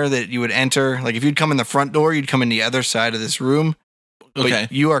manor that you would enter. Like if you'd come in the front door, you'd come in the other side of this room. Okay.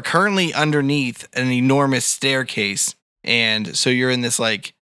 But you are currently underneath an enormous staircase. And so you're in this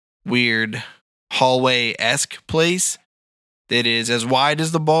like weird hallway-esque place that is as wide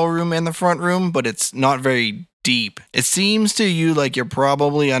as the ballroom and the front room, but it's not very deep. It seems to you like you're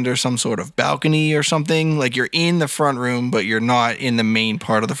probably under some sort of balcony or something. Like you're in the front room, but you're not in the main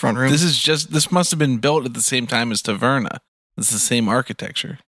part of the front room. This must have been built at the same time as Taverna. It's the same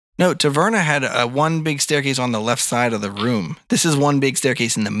architecture. No, Taverna had a one big staircase on the left side of the room. This is one big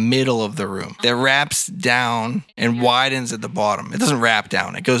staircase in the middle of the room that wraps down and widens at the bottom. It doesn't wrap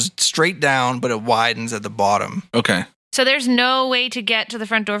down. It goes straight down, but it widens at the bottom. Okay. So there's no way to get to the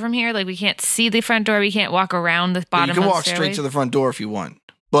front door from here? Like we can't see the front door. We can't walk around the bottom You can of the walk straight stairway? to the front door if you want,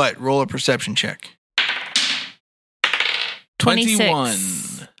 but roll a perception check. 26.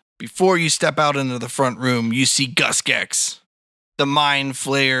 21. Before you step out into the front room, you see Gusgex, the Mind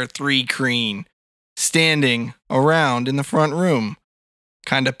Flayer 3 Kreen, standing around in the front room,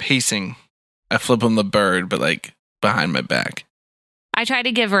 kind of pacing. I flip him the bird, but like behind my back. I try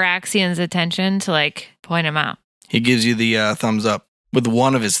to give Viraxian's attention to like point him out. He gives you the thumbs up with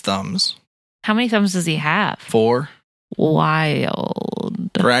one of his thumbs. How many thumbs does he have? 4.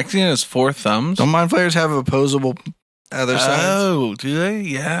 wild. Braxian has 4 thumbs. Don't mind flayers have opposable other sides? Oh, do they?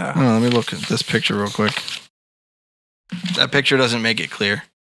 Yeah. Oh, let me look at this picture real quick. That picture doesn't make it clear.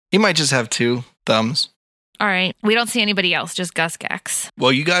 He might just have 2 thumbs. All right. We don't see anybody else, just Gusgax.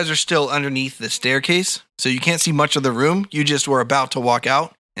 Well, you guys are still underneath the staircase, so you can't see much of the room. You just were about to walk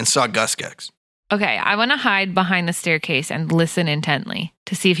out and saw Gusgax. Okay, I want to hide behind the staircase and listen intently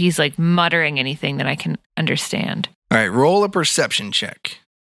to see if he's like muttering anything that I can understand. All right, roll a perception check.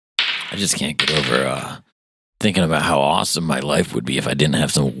 I just can't get over thinking about how awesome my life would be if I didn't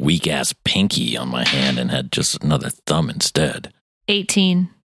have some weak-ass pinky on my hand and had just another thumb instead. 18.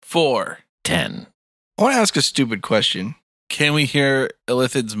 4. 10. I want to ask a stupid question. Can we hear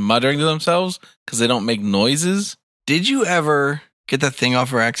illithids muttering to themselves because they don't make noises? Did you ever get that thing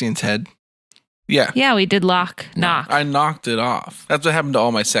off Araxian's head? Yeah. Yeah, we did knock. I knocked it off. That's what happened to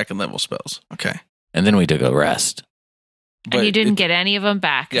all my 2nd level spells. Okay. And then we took a rest. And you didn't get any of them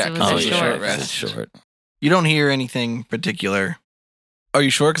back because Yeah, it was Oh, a yeah, short. short rest. It's short. You don't hear anything particular. Are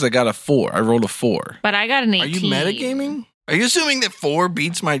you sure? Because I got a 4. I rolled a 4. But I got an 18. Are you metagaming? Are you assuming that 4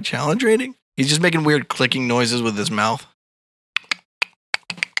 beats my challenge rating? He's just making weird clicking noises with his mouth.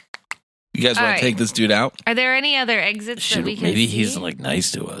 You guys All want right. to take this dude out? Are there any other exits that we can Maybe see? he's like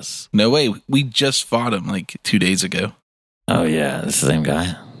nice to us. No way. We just fought him like 2 days ago. Oh yeah, it's the same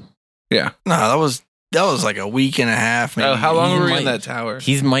guy. Yeah. No, that was like a week and a half. Maybe. Oh, how long He were we might- in that tower?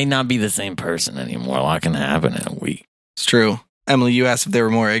 He might not be the same person anymore. A lot can happen in a week. It's true. Emily, you asked if there were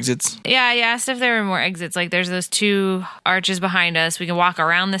more exits. Yeah, I asked if there were more exits. Like there's those 2 arches behind us. We can walk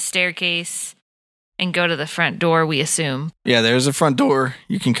around the staircase and go to the front door, we assume. Yeah, there's a front door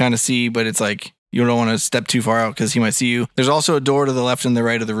you can kind of see, but it's like you don't want to step too far out because he might see you. There's also a door to the left and the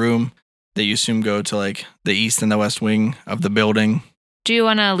right of the room that you assume go to like the east and the west wing of the building. Do you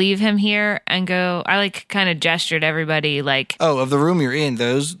want to leave him here and go? I like kind of gestured everybody like, Oh, of the room you're in,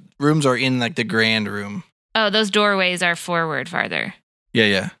 those rooms are in like the grand room. oh, those doorways are forward farther.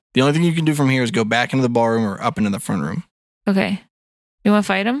 Yeah. The only thing you can do from here is go back into the ballroom or up into the front room. Okay. You want to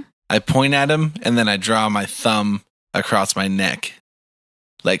fight him? I point at him and then I draw my thumb across my neck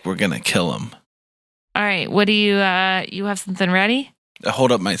like we're going to kill him. All right. What do you have something ready? I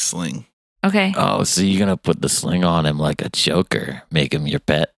hold up my sling. Okay. Oh, so you're gonna put the sling on him like a choker, make him your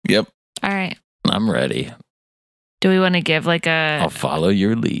pet? Yep. All right. I'm ready. Do we want to give like I'll follow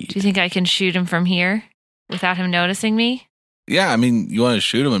your lead. do you think I can shoot him from here without him noticing me? Yeah, I mean, you want to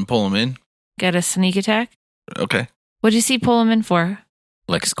shoot him and pull him in? Get a sneak attack? Okay. What'd you see pull him in for?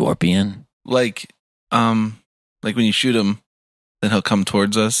 Like Scorpion? Like when you shoot him, then he'll come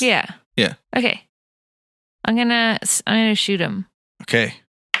towards us. Yeah. Yeah. Okay. I'm gonna shoot him. Okay.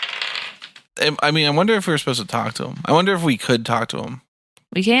 I mean, I wonder if we were supposed to talk to him. I wonder if we could talk to him.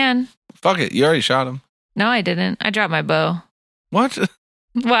 We can. Fuck it. You already shot him. No, I didn't. I dropped my bow. What?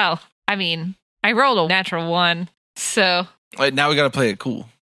 Well, I mean, I rolled a natural 1. So, Wait, now we got to play it cool.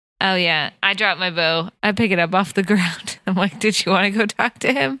 oh yeah, I dropped my bow. I pick it up off the ground. I'm like, did you want to go talk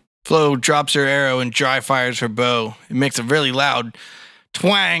to him? Flo drops her arrow and dry fires her bow. It makes a really loud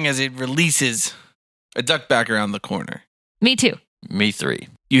twang as it releases. I duck back around the corner. Me too. Me 3.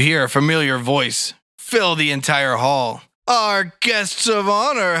 You hear a familiar voice fill the entire hall. Our guests of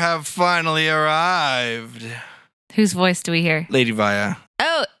honor have finally arrived. Whose voice do we hear? Lady Via.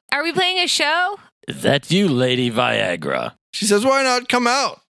 Oh, are we playing a show? Is that you, Lady Viagra? She says, why not come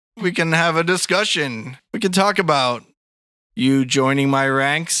out? We can have a discussion. We can talk about you joining my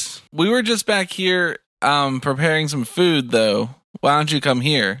ranks. We were just back here preparing some food, though. Why don't you come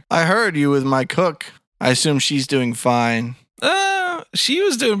here? I heard you with my cook. I assume she's doing fine. She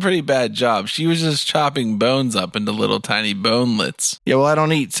was doing a pretty bad job. She was just chopping bones up into little tiny bonelets. Yeah, well, I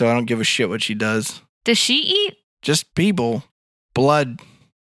don't eat, so I don't give a shit what she does. Does she eat Just people. Blood.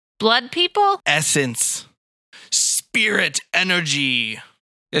 blood people? Essence. Spirit energy.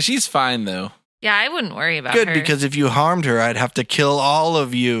 Yeah, she's fine, though. Yeah, I wouldn't worry about Good, her. because if you harmed her, I'd have to kill all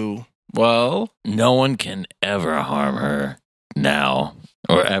of you. Well, No one can ever harm her now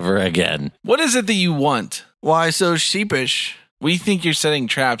or ever again. what is it that you want? Why so sheepish? We think you're setting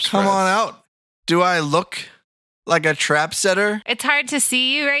traps Come for us. on out. Do I look like a trap setter? It's hard to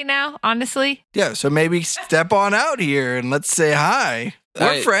see you right now, honestly. Yeah, so maybe step on out here and let's say hi. We're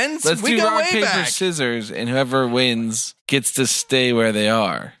All right, friends. Let's we do go rock, way paper, back. scissors, and whoever wins gets to stay where they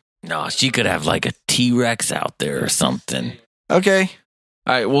are. No, she could have like a T-Rex out there or something. Okay.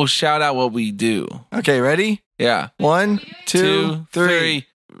 All right, we'll shout out what we do. Okay, ready? Yeah. 1, 2, 3.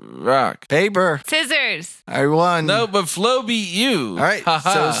 Rock. Paper. Scissors. I won. No, but Flo beat you. All right.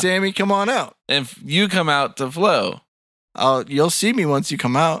 So Sammy, come on out. and you come out to Flo. You'll see me once you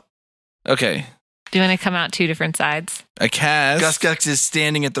come out. Okay. Do you want to come out two different sides? I cast. Gusgex is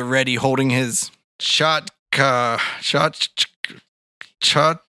standing at the ready, holding his shotka.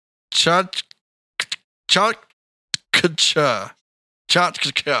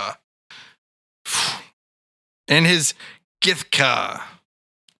 And his Githka.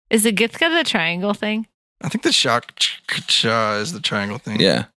 Is the Githka the triangle thing? I think the shotka is the triangle thing.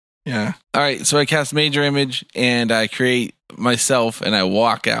 Yeah. Yeah. All right, so I cast Major Image, and I create myself, and I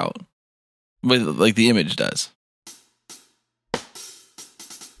walk out with like the image does.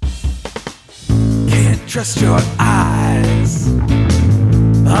 Can't trust your eyes.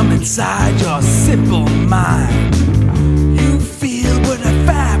 I'm inside your simple mind. You feel what I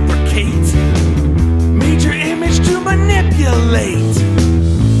fabricate. Major image to manipulate.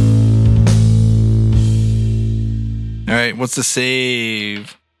 All right, what's the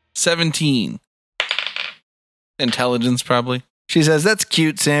save? 17. Intelligence, probably. She says, "That's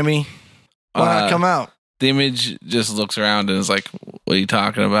cute, Sammy. Why not come out?" The image just looks around and is like, what are you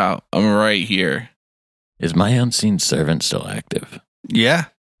talking about? I'm right here. Is my unseen servant still active? Yeah.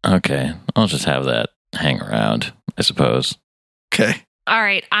 Okay, I'll just have that hang around, I suppose. Okay. All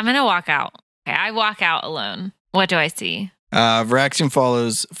right, I'm going to walk out. Okay, I walk out alone. What do I see? Varaxian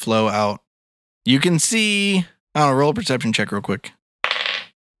follows Flo out. You can see... I don't know, roll a perception check real quick.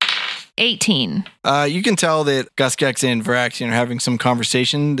 18. You can tell that Gusgex and Varaxian are having some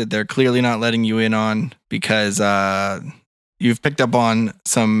conversation that they're clearly not letting you in on because you've picked up on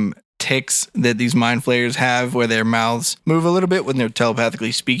some tics that these mind flayers have where their mouths move a little bit when they're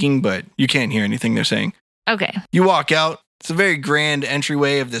telepathically speaking, but you can't hear anything they're saying. Okay. You walk out. It's a very grand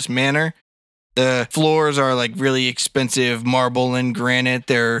entryway of this manor. The floors are like really expensive marble and granite.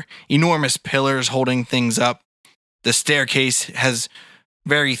 They're enormous pillars holding things up. The staircase has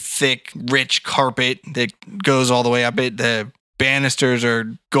very thick, rich carpet that goes all the way up it. The banisters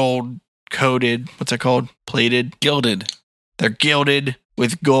are gold coated. What's that called? Plated? Gilded. They're gilded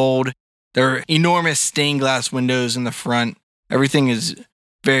with gold. There are enormous stained glass windows in the front. Everything is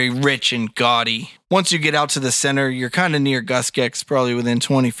very rich and gaudy. Once you get out to the center, you're kind of near Gusgex, probably within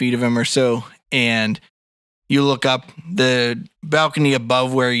 20 feet of him or so. And you look up, the balcony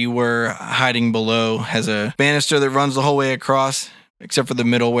above where you were hiding below has a banister that runs the whole way across, except for the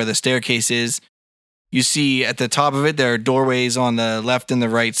middle where the staircase is. You see at the top of it, there are doorways on the left and the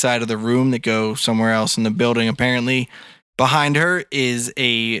right side of the room that go somewhere else in the building, apparently. Behind her is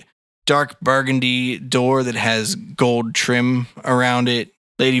a dark burgundy door that has gold trim around it.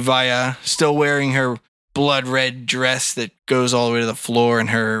 Lady Vaya, still wearing her blood red dress that goes all the way to the floor, and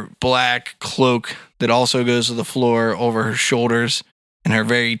her black cloak that also goes to the floor over her shoulders, and her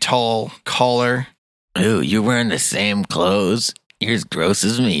very tall collar. Ooh, you're wearing the same clothes? You're as gross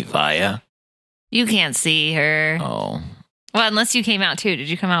as me, Vaya. You can't see her. Oh. Well, unless you came out too. Did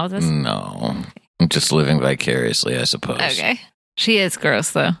you come out with us? No. I'm just living vicariously, I suppose. Okay. She is gross,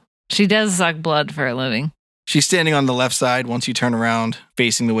 though. She does suck blood for a living. She's standing on the left side once you turn around,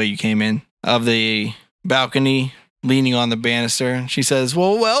 facing the way you came in, of the balcony, leaning on the banister. She says,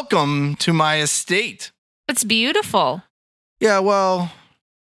 "Well, welcome to my estate." It's beautiful. Yeah, well,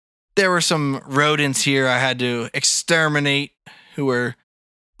 there were some rodents here I had to exterminate who were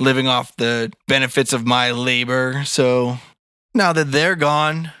living off the benefits of my labor. So now that they're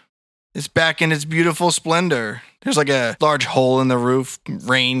gone, it's back in its beautiful splendor. There's like a large hole in the roof.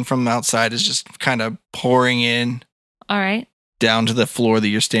 Rain from outside is just kind of pouring in All right. down to the floor that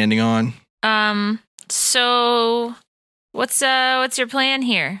you're standing on. So what's your plan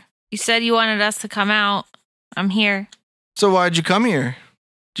here? You said you wanted us to come out. I'm here. So why'd you come here?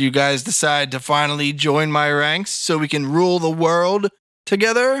 Do you guys decide to finally join my ranks so we can rule the world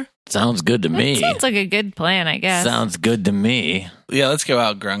together? Sounds good to me. That sounds like a good plan, I guess. Sounds good to me. Yeah, let's go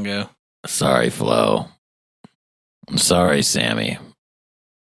out, Grungo. Sorry, Flo. I'm sorry, Sammy.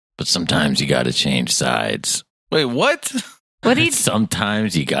 But sometimes you gotta change sides. Wait, what? What do you...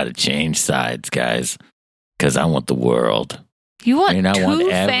 Sometimes you gotta change sides, guys. Because I want the world. You want And I two want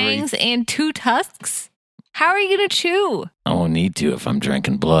fangs and two tusks? How are you going to chew? I won't need to if I'm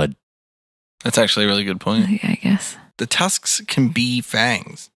drinking blood. That's actually a really good point. I guess. The tusks can be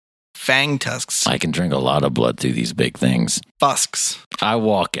fangs. Fang tusks. I can drink a lot of blood through these big things. Fusks. I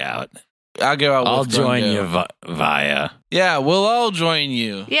walk out. I'll go out I'll with join Grungo. you, Vaya. Yeah, we'll all join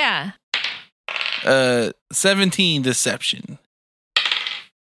you. Yeah. 17 deception.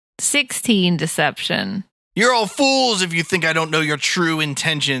 16 deception. You're all fools if you think I don't know your true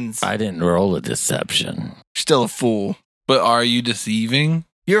intentions. I didn't roll a deception. Still a fool. But are you deceiving?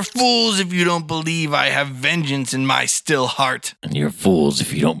 You're fools if you don't believe I have vengeance in my still heart. And you're fools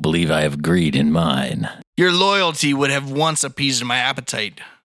if you don't believe I have greed in mine. Your loyalty would have once appeased my appetite.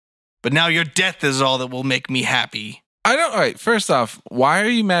 But now your death is all that will make me happy. I don't. All right. First off, why are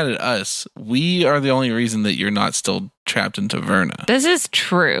you mad at us? We are the only reason that you're not still trapped in Taverna. This is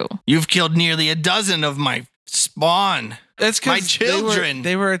true. You've killed nearly a dozen of my spawn. That's My because children.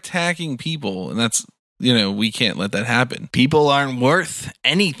 They were attacking people, and that's we can't let that happen. People aren't worth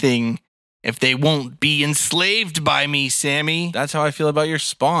anything if they won't be enslaved by me, Sammy. That's how I feel about your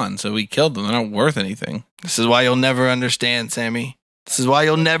spawn. So we killed them. They're not worth anything. This is why you'll never understand, Sammy. This is why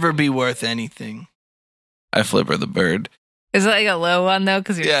you'll never be worth anything. I flip her the bird. Is it like a low one though?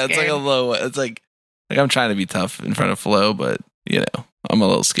 Because Yeah, it's like a low. It's like I'm trying to be tough in front of Flo, but I'm a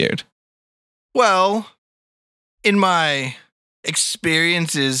little scared. Well, in my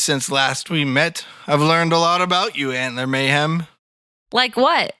experiences since last we met, I've learned a lot about you, Antler Mayhem. Like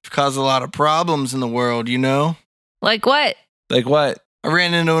what? You've caused a lot of problems in the world, you know? Like what? Like what? I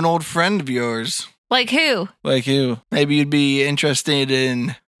ran into an old friend of yours. Like who? Like who? Maybe you'd be interested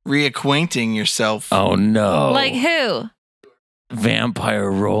in reacquainting yourself. Oh no. Like who? Vampire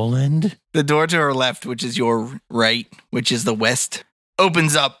Roland? The door to her left, which is your right, which is the west,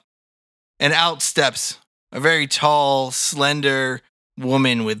 opens up, and out steps a very tall, slender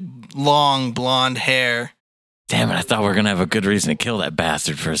woman with long blonde hair. Damn it, I thought we were going to have a good reason to kill that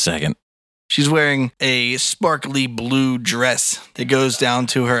bastard for a second. She's wearing a sparkly blue dress that goes down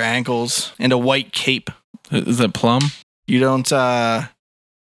to her ankles and a white cape. Is that Plum? You don't,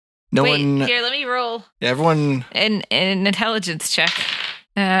 no Wait, one... here, let me roll Everyone... an intelligence check.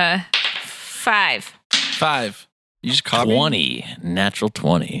 5. 5. You just copy? 20. Natural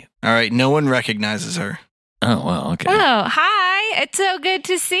 20. All right, no one recognizes her. Oh, well, okay. Oh, hi. It's so good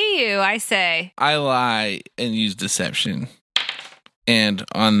to see you, I say. I lie and use deception. And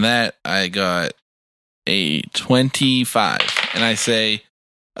on that, I got a 25. And I say,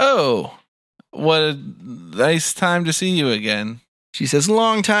 oh, what a nice time to see you again. She says,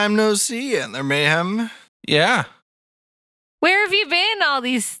 long time no see, Antler Mayhem. Yeah. Where have you been all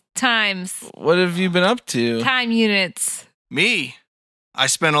these times? What have you been up to? Time units. Me? I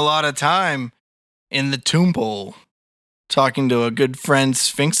spent a lot of time in the tomb bowl talking to a good friend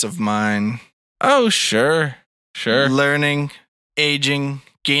Sphinx of mine. Oh, sure. Sure. Learning, aging,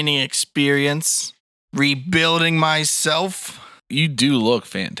 gaining experience, rebuilding myself. You do look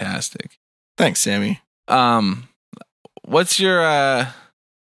fantastic. Thanks, Sammy. What's your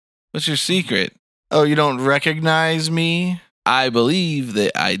secret? Oh, you don't recognize me? I believe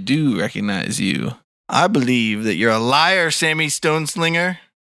that I do recognize you. I believe that you're a liar, Sammy Stoneslinger.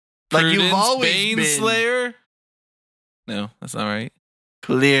 Like you've Prudence always been. Baneslayer? No, that's not right.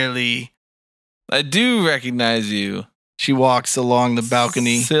 Clearly. I do recognize you. She walks along the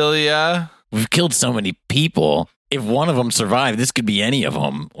balcony. Celia. We've killed so many people. If one of them survived, this could be any of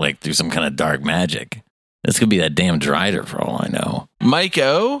them, like through some kind of dark magic. This could be that damn Drider for all I know. Mike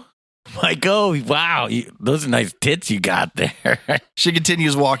O? Like, oh, wow. Those are nice tits you got there. She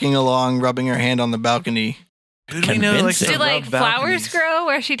continues walking along, rubbing her hand on the balcony. Who do we know likes to Convincing. Do like rub flowers balconies? grow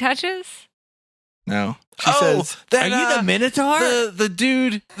where she touches? No. She says, that, Are you the Minotaur? The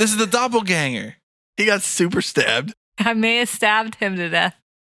dude. This is the doppelganger. he got super stabbed. I may have stabbed him to death.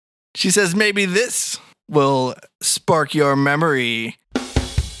 She says, maybe this will spark your memory.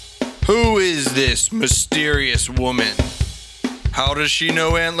 Who is this mysterious woman? How does she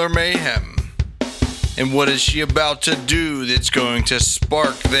know Antler Mayhem? And what is she about to do that's going to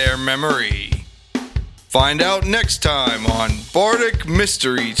spark their memory? Find out next time on Bardic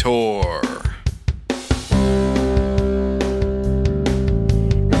Mystery Tour.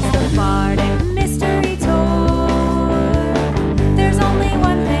 The Bardic Mystery Tour. There's only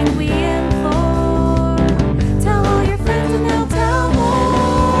one thing we implore. Tell all your friends and they'll tell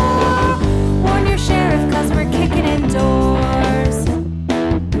more. Warn your sheriff 'cause we're kicking in doors.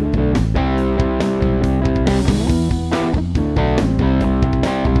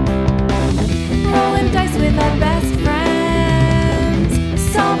 Rolling dice with our best friends.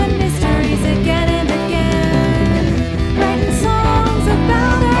 Solving mysteries again and again. Writing songs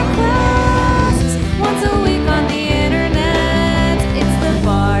about our quests. Once a week on the internet. It's the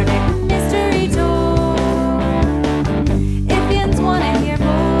Bardic Mystery Tour. If yins wanna hear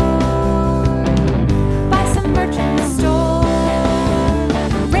more, buy some merch in the store.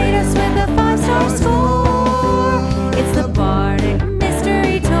 Rate us with a 5-star score. It's the Bardic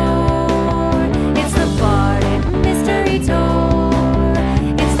Mystery Tour. It's the Bardic Mystery Tour.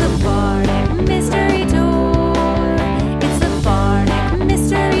 It's the Bardic Mystery Tour. It's the Bardic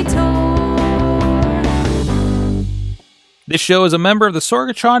Mystery Tour. This show is a member of the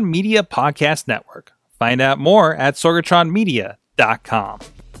Sorgatron Media Podcast Network. Find out more at sorgatronmedia.com.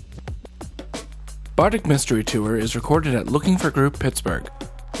 Bardic Mystery Tour is recorded at Looking for Group Pittsburgh.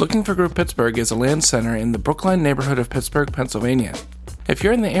 Looking for Group Pittsburgh is a land center in the Brookline neighborhood of Pittsburgh, Pennsylvania. If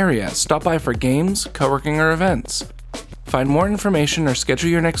you're in the area, stop by for games, co-working, or events. Find more information or schedule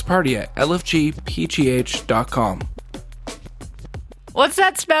your next party at lfgpgh.com. What's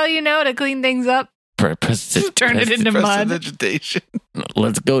that spell to clean things up? Turn it into mud. Prestidigitation.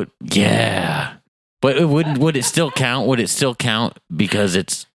 Let's go. Yeah. But would it still count? Would it still count because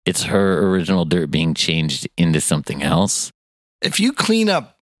it's her original dirt being changed into something else? If you clean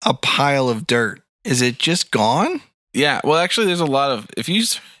up a pile of dirt, is it just gone? Yeah, well, actually, there's a lot of if you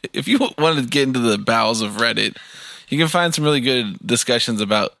want to get into the bowels of Reddit, you can find some really good discussions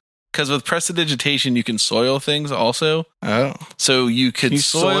about because with prestidigitation you can soil things also. Oh, so you could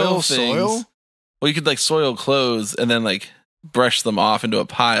soil things. Soil? Well, you could like soil clothes and then like brush them off into a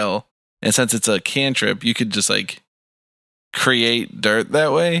pile. And since it's a cantrip, you could just like create dirt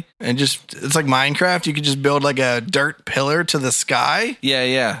that way. And just it's like Minecraft. You could just build like a dirt pillar to the sky.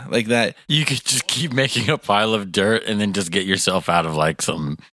 Yeah, like that. You could just keep making a pile of dirt and then just get yourself out of like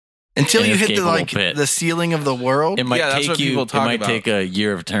some until you hit inescapable pit. The ceiling of the world. It might that's take what you. people It talk might about. take a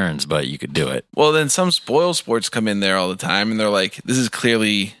year of turns, but you could do it. Well, then some spoil sports come in there all the time, and they're like, "This is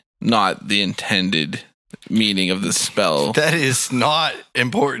clearly not the intended meaning of the spell." That is not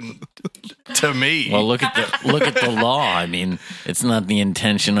important to me. Well, look at the law. I mean, it's not the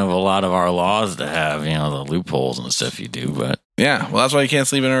intention of a lot of our laws to have the loopholes and stuff you do, but Yeah, well, that's why you can't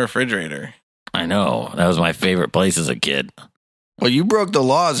sleep in a refrigerator. I know that was my favorite place as a kid. Well, you broke the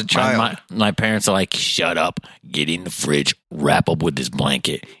law as a child. My parents are like, shut up, get in the fridge, wrap up with this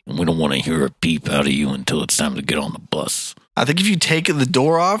blanket, and we don't want to hear a peep out of you until it's time to get on the bus. I think if you take the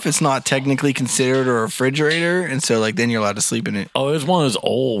door off, it's not technically considered a refrigerator, and so like then you're allowed to sleep in it. Oh, it was one of those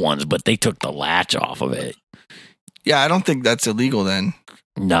old ones, but they took the latch off of it. Yeah, I don't think that's illegal then.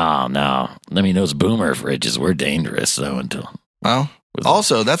 No. I mean, those boomer fridges were dangerous, though, until... Well,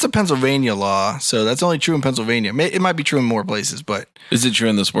 also, that's a Pennsylvania law, so that's only true in Pennsylvania. It might be true in more places, but... Is it true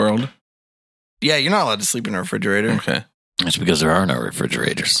in this world? Yeah, you're not allowed to sleep in a refrigerator. Okay. That's because there are no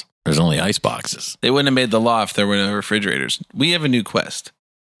refrigerators. There's only ice boxes. They wouldn't have made the law if there were no refrigerators. We have a new quest.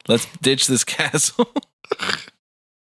 Let's ditch this castle.